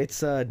journey.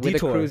 It's a With a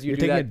detour. cruise, you You're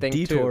do taking that a thing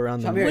detour too.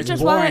 around the Shamir, moon. which it's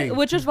is why boring. I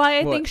What?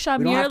 think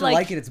We don't Shamir have to like,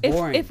 like it, it's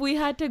boring. if we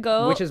had to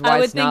go, Which is I why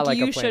would it's not think like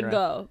a you plane should ride.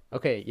 go.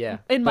 Okay, yeah.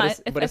 In but my-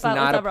 it's, if- but it's if I was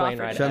not a ever plane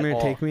offered ride it. at Shamir,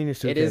 all. take me in your It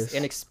suitcase. is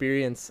an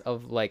experience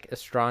of like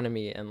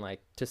astronomy and like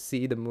to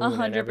see the moon.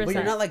 100%. And everything.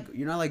 But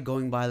you're not like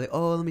going by like,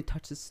 oh, let me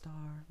touch this star.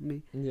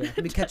 Yeah.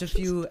 Let me catch a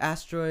few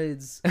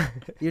asteroids.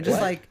 You're just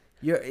What? like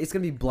it's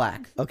gonna be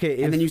black. Okay,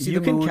 if And then you see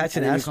the can moon, catch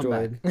an and then you come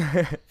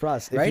asteroid,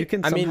 Frost, if you Right?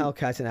 can I mean- somehow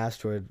catch an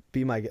asteroid,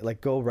 be my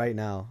like go right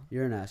now.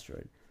 You're an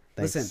asteroid.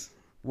 Thanks. Listen,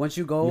 once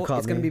you go, You caught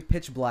it's gonna me. be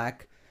pitch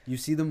black. You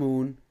see the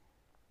moon.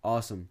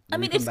 Awesome. I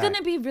Then mean, you it's come gonna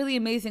back. be really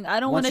amazing. I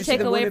don't Once want to you see take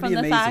the moon, away it'd from be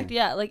the fact, amazing.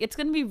 yeah, like it's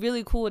gonna be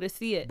really cool to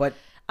see it. But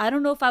I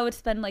don't know if I would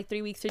spend like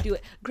 3 weeks to do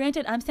it.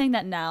 Granted, I'm saying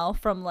that now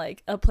from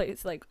like a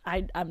place like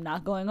I'm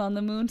not going on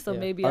the moon, so Yeah.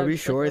 maybe Are I we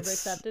just, sure like, it's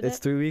accepted it's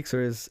it. 3 weeks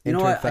or is you know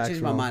what? I facts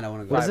changed my wrong? mind. I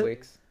want to go. What is 5 it?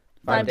 weeks.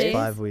 5 days?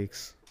 5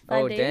 weeks.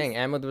 5 Oh days? dang,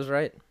 Ahmed was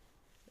right.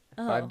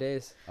 Oh. 5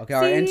 days. Okay,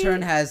 our See?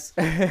 intern has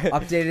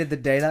updated the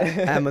data.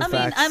 Ahmed I mean,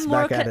 facts I'm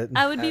more. back at it.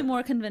 I would be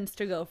more convinced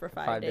to go for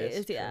 5 5 days.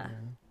 days, true. Yeah.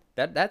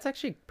 That's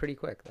actually pretty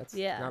quick. That's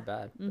Yeah. not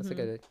bad. That's like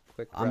Mhm. a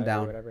quick I'm ride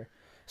down. or whatever.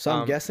 So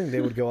I'm Um, guessing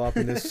they would go up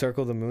and just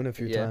circle the moon a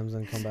few Yeah. times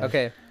and come back.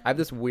 Okay, I have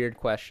this weird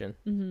question.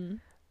 Mm-hmm.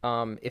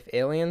 if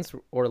aliens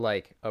or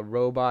like a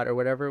robot or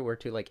whatever were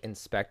to like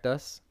inspect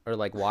us or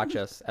like watch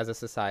us as a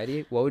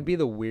society, what would be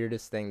the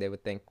weirdest thing they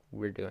would think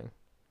we're doing?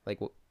 Like,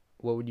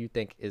 what would you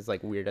think is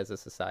like weird as a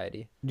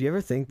society? Do you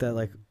ever think that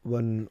like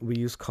when we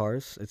use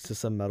cars, it's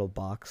just a metal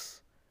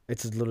box?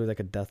 It's just literally like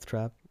a death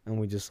trap, and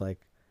we just like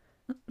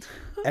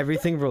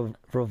everything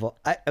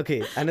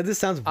okay, I know this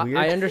sounds weird.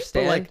 I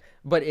understand, but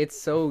but it's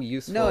so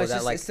useful No, it's that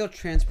just like it's still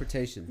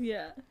transportation.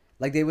 Yeah.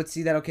 Like they would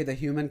see that okay, the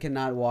human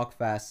cannot walk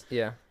fast.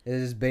 yeah. It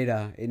is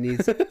beta. It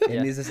needs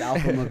Yeah. needs this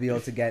alpha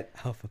mobile to get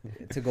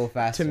to go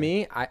faster. To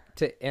me,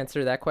 to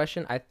answer that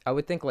question, I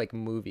would think like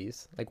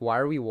movies. Like, why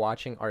are we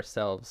watching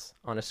ourselves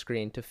on a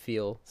screen to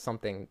feel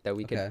something that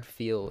we Okay. could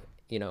feel,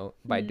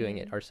 by doing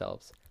it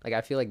ourselves? Like,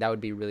 I feel like that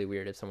would be really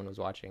weird if someone was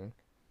watching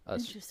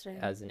us Interesting.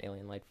 as an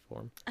alien life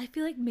form. I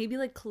feel like maybe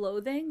like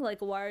clothing. Like,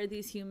 why are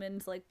these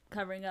humans like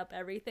covering up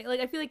everything? Like,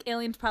 I feel like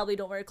aliens probably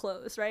don't wear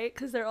clothes, right?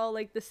 Because they're all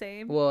like the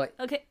same. Well,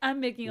 Okay, I'm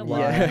making a Why?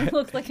 lie. It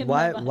looks like in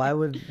my mind. why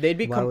would they'd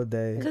be why would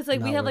they? Because like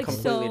we not have wear like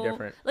clothes? completely so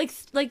different.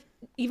 like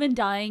even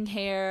dyeing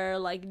hair,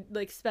 like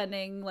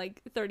spending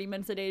like 30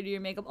 minutes a day to do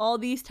your makeup, all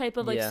these type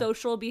of like Yeah.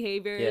 social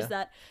behaviors Yeah.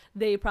 that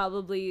they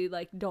probably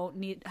like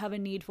don't have a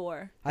need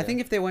for. I think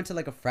if they went to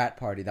like a frat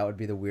party, that would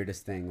be the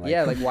weirdest thing. Like,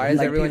 Yeah, like, why is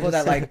like everyone people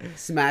just- that like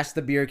smash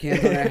the beer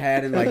cans on their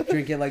head and like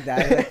drink it like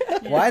that?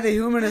 Like, why the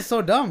human is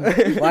so dumb?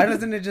 Why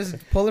doesn't it just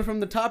pull it from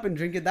the top and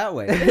drink it that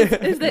way?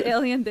 Is the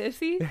alien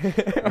dissy?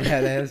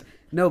 Yeah, that is.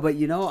 No, but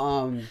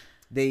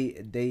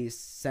they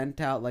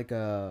sent out like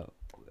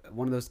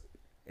one of those.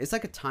 It's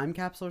like a time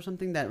capsule or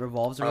something that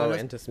revolves around us.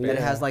 into That space.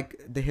 has like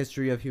the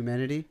history of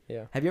humanity.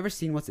 Yeah. Have you ever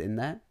seen what's in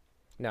that?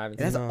 No, I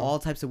haven't It has seen No. all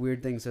types of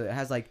weird things. So it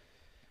has like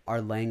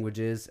our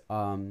languages,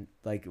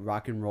 like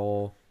rock and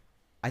roll.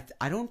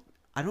 I don't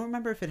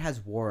remember if it has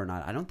war or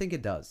not. I don't think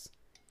it does.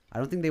 I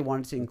don't think they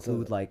wanted to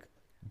include like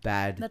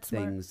bad That's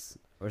smart. things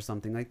or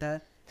something like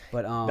that.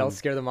 But They'll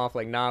scare them off.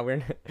 Like, nah,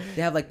 we're.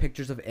 they have like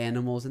pictures of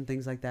animals and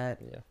things like that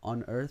Yeah.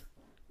 on Earth.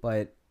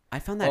 But I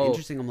found that Oh.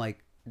 interesting. I'm like,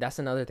 That's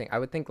another thing. I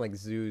would think like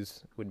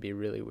zoos would be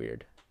really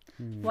weird.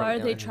 Why are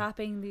they alien.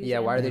 trapping these? Yeah,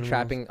 why are they animals.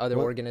 trapping other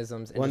When-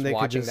 organisms and when just they could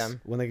watching just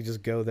them? when they could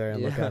just go there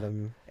and look Yeah. at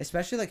them.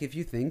 especially like if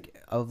you think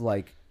of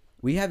like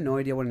we have no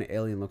idea what an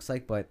alien looks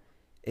like, but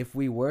if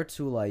we were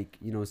to like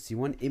see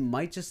one, it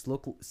might just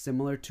look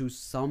similar to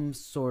some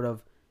sort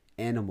of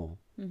animal.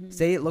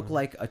 Say it looked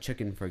like a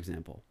chicken, for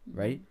example,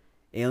 right?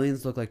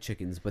 Aliens look like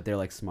chickens, but they're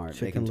like smart. They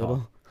Chicken can Little.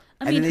 talk.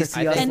 I And mean, then they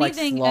see I us think- like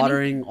anything-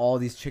 slaughtering all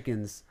these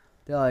chickens.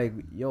 They're like,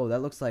 "Yo,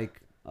 that looks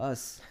like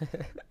us."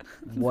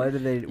 What are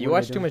they? You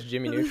watch too much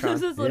Jimmy Neutron.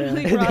 This is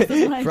literally Yeah.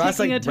 Ross's mind Frost,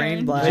 taking like, a brain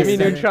turn. blast. Jimmy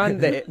Nice. Neutron,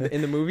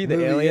 in the movie, the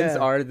Movie, aliens yeah.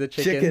 are the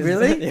chickens.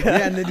 Really?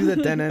 Yeah, and they do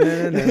that.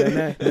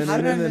 How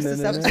did I miss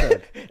this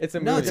episode? It's a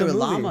No, movie. they were movie.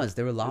 llamas.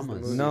 They were the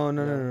llamas. movie.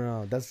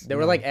 No. That's They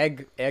were no. like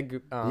egg,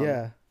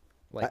 yeah.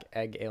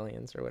 egg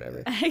aliens or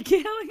whatever. Egg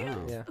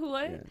aliens? Yeah.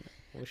 What? Yeah.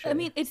 We'll I show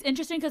mean, it's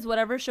interesting because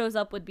whatever shows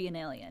up would be an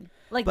alien.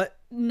 Like, But-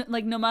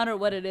 like no matter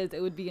what it is,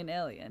 it would be an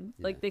alien.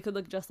 Like they could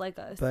look just like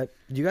us. But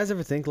do you guys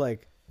ever think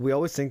like we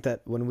always think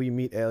that when we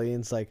meet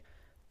aliens, like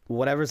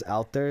whatever's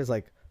out there is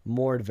like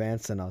more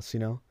advanced than us,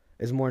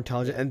 is more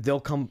intelligent, and they'll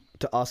come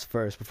to us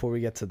first before we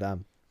get to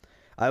them.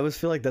 I always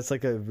feel like that's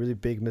like a really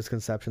big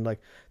misconception.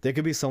 Like there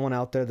could be someone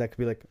out there that could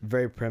be like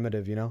very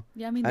primitive,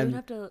 yeah, I mean, they would and-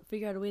 have to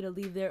figure out a way to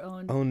leave their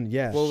own.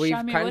 Yeah. Well, we've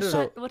Shamir, kind what's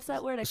of. what's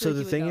that word? I So feel the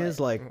like you thing would know is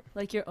it.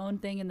 like your own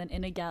thing, and then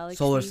in a galaxy.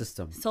 Solar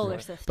system. Solar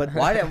system. But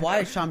Why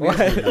is Shamir?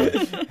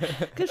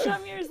 Because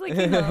Shamir is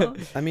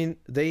like I mean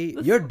they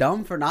You're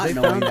dumb for not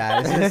knowing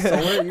that. Is it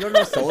solar? You don't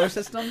know solar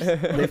systems?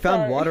 they found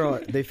Sorry.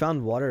 water they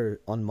found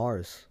water on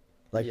Mars.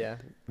 Like Yeah.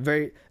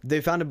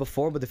 they found it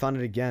before, but they found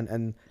it again,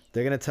 and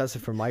they're gonna test it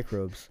for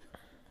microbes.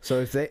 So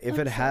if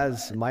it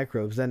has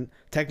microbes, then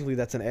technically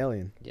that's an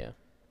alien, Yeah.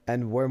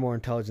 and we're more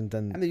intelligent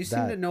than I mean, you seem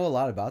that. to know a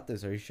lot about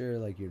this. Are you sure?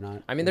 Like, you're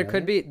not. I mean, there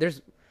could be.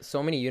 There's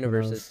so many Who knows?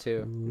 universes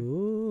too.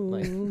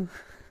 Like- Ooh.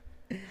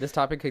 This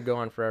topic could go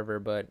on forever,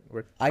 but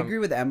we're. I agree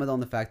with Emma on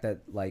the fact that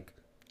like,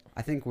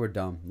 I think we're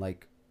dumb.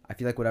 Like, I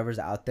feel like whatever's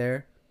out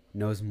there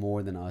knows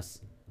more than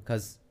us,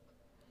 because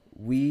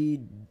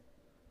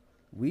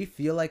we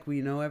feel like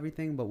we know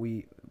everything,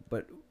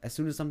 but as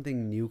soon as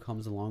something new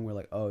comes along, we're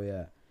like, oh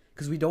yeah,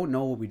 because we don't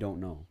know what we don't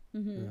know,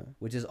 Mm-hmm. Yeah.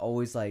 which is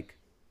always like,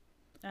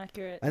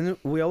 Accurate. And then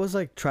we always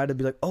like try to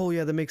be like, oh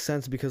yeah, that makes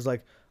sense because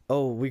like,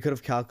 oh, we could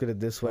have calculated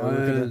this way. or we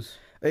could've-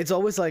 It's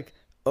always like,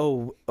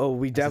 oh,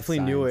 we That's a definitely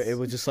knew it. science. It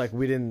was just like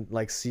we didn't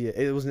like see it.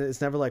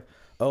 It's never like,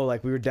 oh,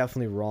 like we were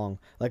definitely wrong.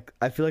 Like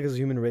I feel like as a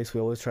human race,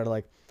 we always try to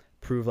like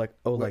prove like,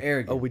 oh, We're like,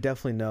 arrogant. oh, we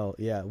definitely know.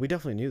 Yeah, we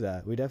definitely knew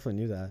that.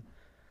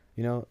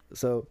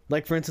 So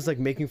like for instance, like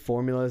making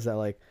formulas that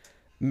like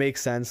make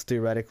sense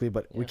theoretically,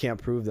 but we Yeah.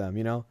 can't prove them.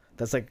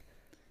 That's like,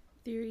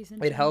 Theories.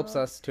 In It helps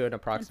general, us to an and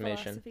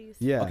approximation. philosophies.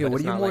 yeah, okay, but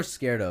what it's are you not more like-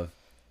 scared of,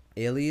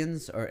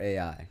 aliens or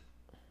AI?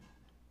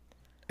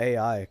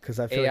 AI, because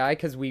I feel AI, like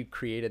because we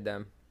created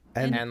them,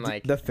 and, and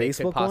like the they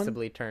Facebook could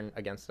possibly turn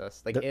against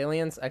us. Like The-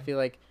 aliens, I feel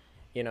like,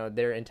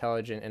 they're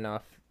intelligent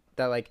enough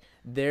that like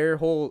their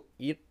whole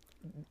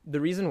the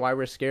reason why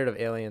we're scared of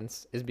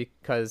aliens is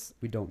because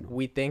We don't know.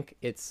 we think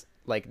it's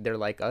like they're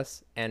like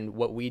us, and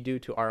what we do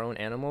to our own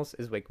animals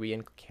is like we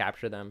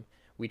capture them.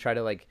 We try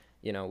to like,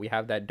 you know, we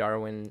have that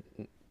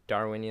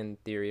Darwinian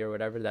theory or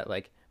whatever, that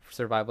like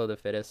survival of the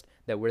fittest,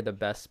 that we're the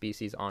best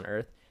species on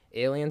Earth.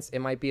 Aliens, it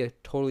might be a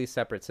totally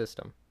separate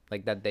system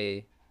like that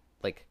they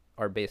like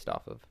are based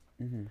off of.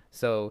 Mm-hmm.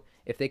 So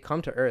if they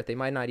come to Earth, they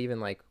might not even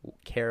like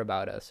care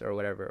about us or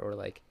whatever, or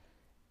like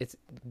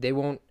they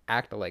won't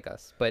act like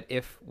us. But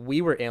if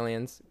we were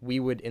aliens, we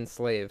would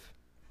enslave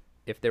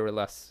if they were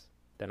less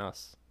than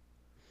us.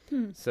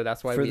 So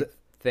that's why For we the-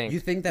 think You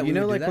think that you we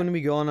know, would do like that? when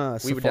we go on a we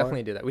safari, would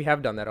definitely do that. We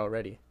have done that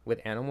already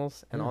with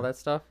animals and all that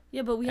stuff.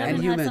 Yeah, but we And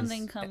haven't had humans.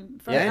 something come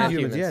from Yeah, and out-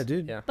 humans. Yeah,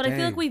 dude. Yeah. But I feel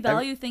like Dang. we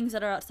value things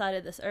that are outside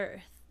of this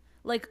Earth.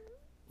 Like,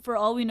 for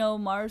all we know,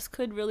 Mars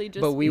could really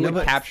just. But we No, would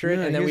but- capture it,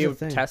 no, and then here's we the would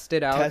thing. test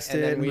it out, test and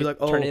it, then and we be like,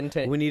 turn oh, it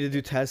into we need to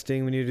do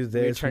testing, we need to do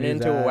we this, turn we it need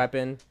into a that.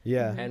 weapon,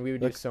 Yeah. and we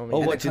would Like, do so oh, many.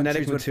 And what, the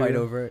genetic countries would fight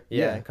material? over it.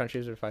 Yeah, Yeah. and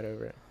countries would fight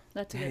over it.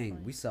 That's a good Dang,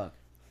 point. we suck.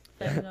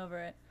 Fighting over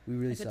it. We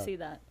really I could suck. see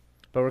that.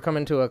 But we're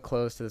coming to a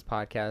close to this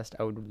podcast.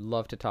 I would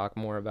love to talk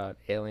more about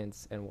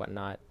aliens and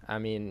whatnot. I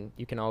mean,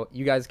 you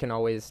guys can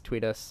always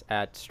tweet us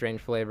at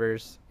Strange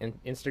Flavors,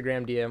 and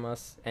Instagram DM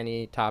us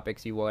any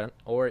topics you want,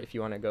 or if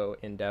you want to go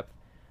in depth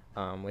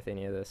with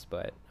any of this.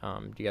 But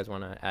do you guys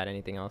want to add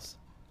anything else?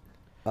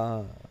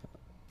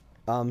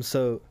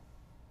 So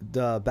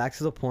the back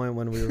to the point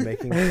when we were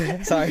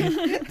making sorry,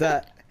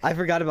 that I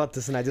forgot about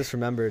this and I just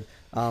remembered.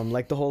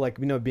 Like the whole, like,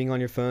 you know, being on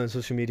your phone,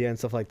 social media and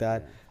stuff like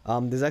that.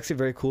 There's actually a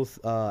very cool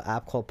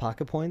app called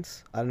Pocket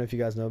Points. I don't know if you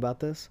guys know about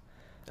this.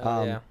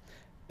 Yeah.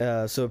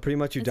 So pretty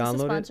much you Is this a download it.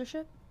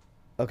 sponsorship?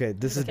 Okay,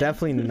 this is Okay.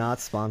 definitely not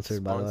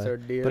sponsored, by the way.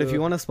 Sponsored deal. But if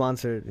you want to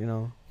sponsor it, you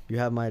know, you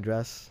have my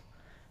address.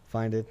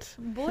 Find it.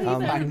 Boy,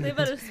 Um, they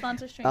better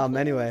sponsor Strange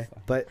Anyway,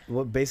 but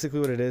basically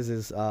what it is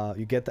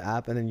you get the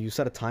app and then you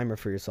set a timer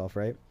for yourself,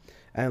 right?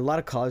 And a lot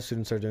of college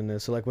students are doing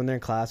this. So like when they're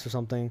in class or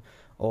something,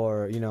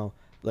 or, you know,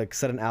 like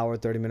set an hour,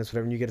 30 minutes,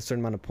 whatever, and you get a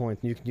certain amount of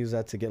points, and you can use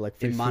that to get like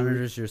free It food.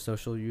 monitors your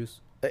social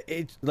use.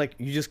 It's like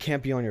you just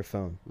can't be on your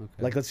phone. Okay.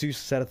 Like let's say you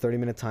set a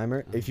 30-minute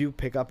timer. If you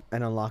pick up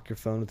and unlock your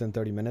phone within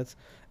 30 minutes,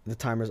 the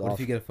timer's What off. if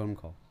you get a phone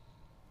call?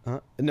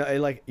 No,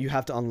 like you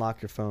have to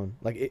unlock your phone.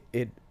 Like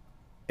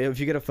if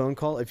you get a phone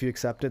call, if you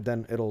accept it,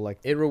 then it'll like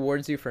It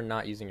rewards you for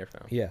not using your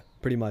phone. yeah,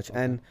 pretty much.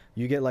 Okay. And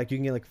you can get like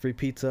free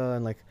pizza,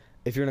 and like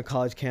if you're in a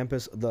college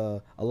campus,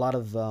 a lot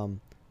of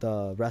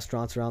the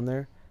restaurants around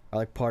there are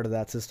like part of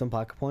that system,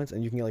 Pocket Points,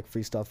 and you can get like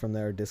free stuff from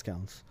there, or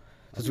discounts.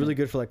 So it's really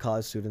good for like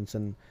college students,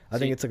 and I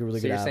think it's like a really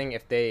so good you're app. saying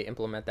if they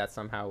implement that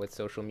somehow with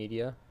social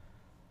media,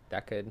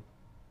 that could.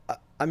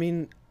 I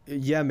mean,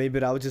 yeah, maybe,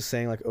 but I was just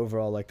saying like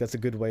overall, like that's a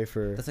good way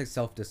for. That's like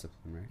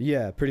self-discipline, right?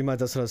 Yeah, pretty much.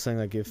 That's what I was saying.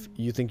 Like if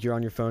you think you're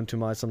on your phone too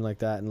much, something like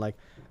that, and like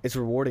it's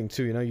rewarding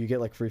too. You know, you get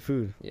like free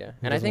food. Yeah, Who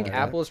and I doesn't think want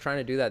that? Apple is trying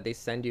to do that. They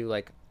send you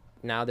like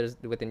now there's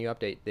with the new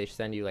update, they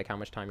send you like how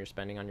much time you're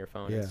spending on your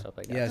phone Yeah. and stuff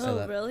like that. Yeah, I saw Oh,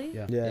 that. really?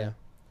 Yeah. Yeah. Yeah.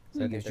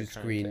 So I it think gives you they're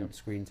trying to.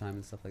 screen time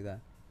and stuff like that.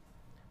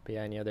 But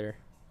yeah, any other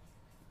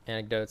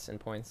anecdotes and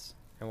points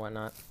and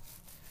whatnot?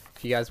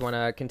 If you guys want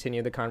to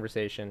continue the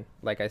conversation,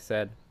 like I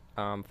said,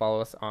 follow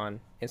us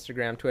on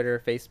Instagram,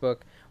 Twitter,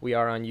 Facebook. We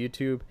are on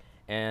YouTube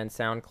and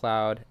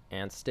SoundCloud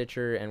and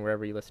Stitcher and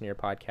wherever you listen to your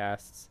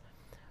podcasts.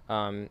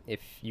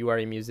 If you are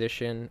a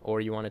musician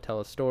or you want to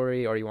tell a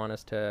story or you want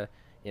us to,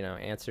 you know,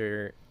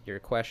 answer your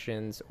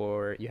questions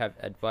or you have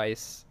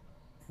advice,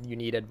 you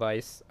need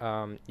advice,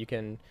 you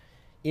can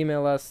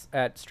email us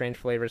at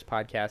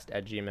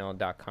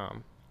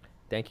strangeflavorspodcast@gmail.com.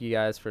 Thank you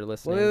guys for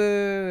listening.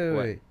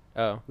 Wait.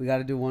 What? Oh. We got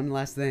to do one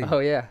last thing. Oh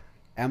yeah.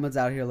 Emma's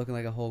out here looking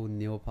like a whole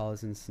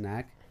Neapolitan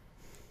snack.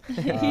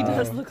 he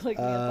does look like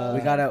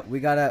Neapolitan. We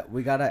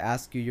gotta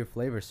ask you your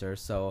flavor, sir.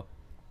 So,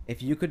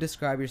 if you could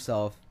describe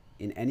yourself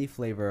in any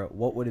flavor,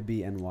 what would it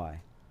be and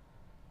why?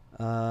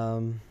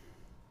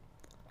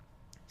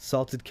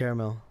 Salted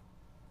caramel.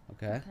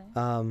 Okay.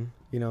 Okay.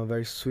 You know,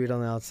 very sweet on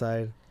the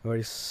outside,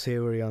 very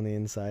savory on the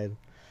inside.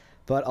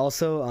 But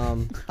also,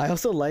 I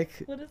also like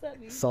What does that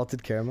mean?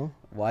 salted caramel.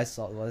 Why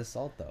salt? Why is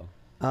salt though?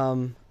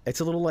 It's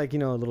a little like, you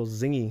know, a little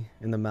zingy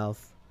in the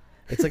mouth.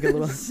 It's like a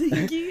little.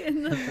 Zingy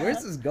in the Where's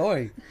mouth. this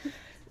going? Sweet.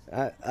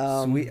 Okay, Are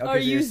so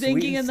you you're sweet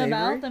zinking and in the savory?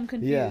 mouth? I'm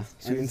confused. Yeah,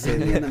 sweet And and zingy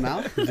savory in the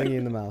mouth zingy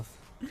in the mouth.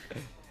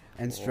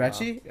 and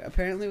stretchy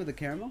apparently with the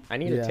caramel. I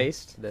need Yeah. to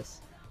taste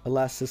this.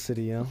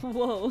 Elasticity, you know.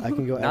 Whoa. I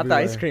can go Not the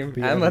ice everywhere,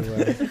 cream. be I'm a-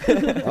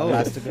 everywhere. Oh,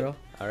 Elastigirl.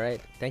 All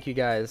right. Thank you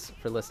guys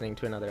for listening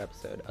to another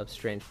episode of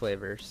Strange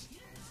Flavors.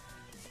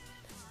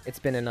 It's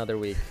been another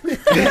week.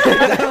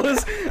 That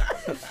was.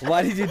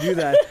 Why did you do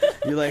that?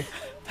 You're like,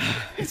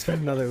 it's been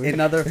another week.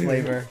 Another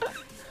flavor.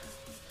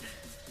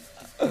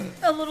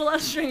 A little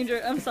less stranger.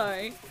 I'm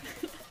sorry.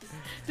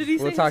 Did he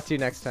say We'll talk to you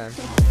next time.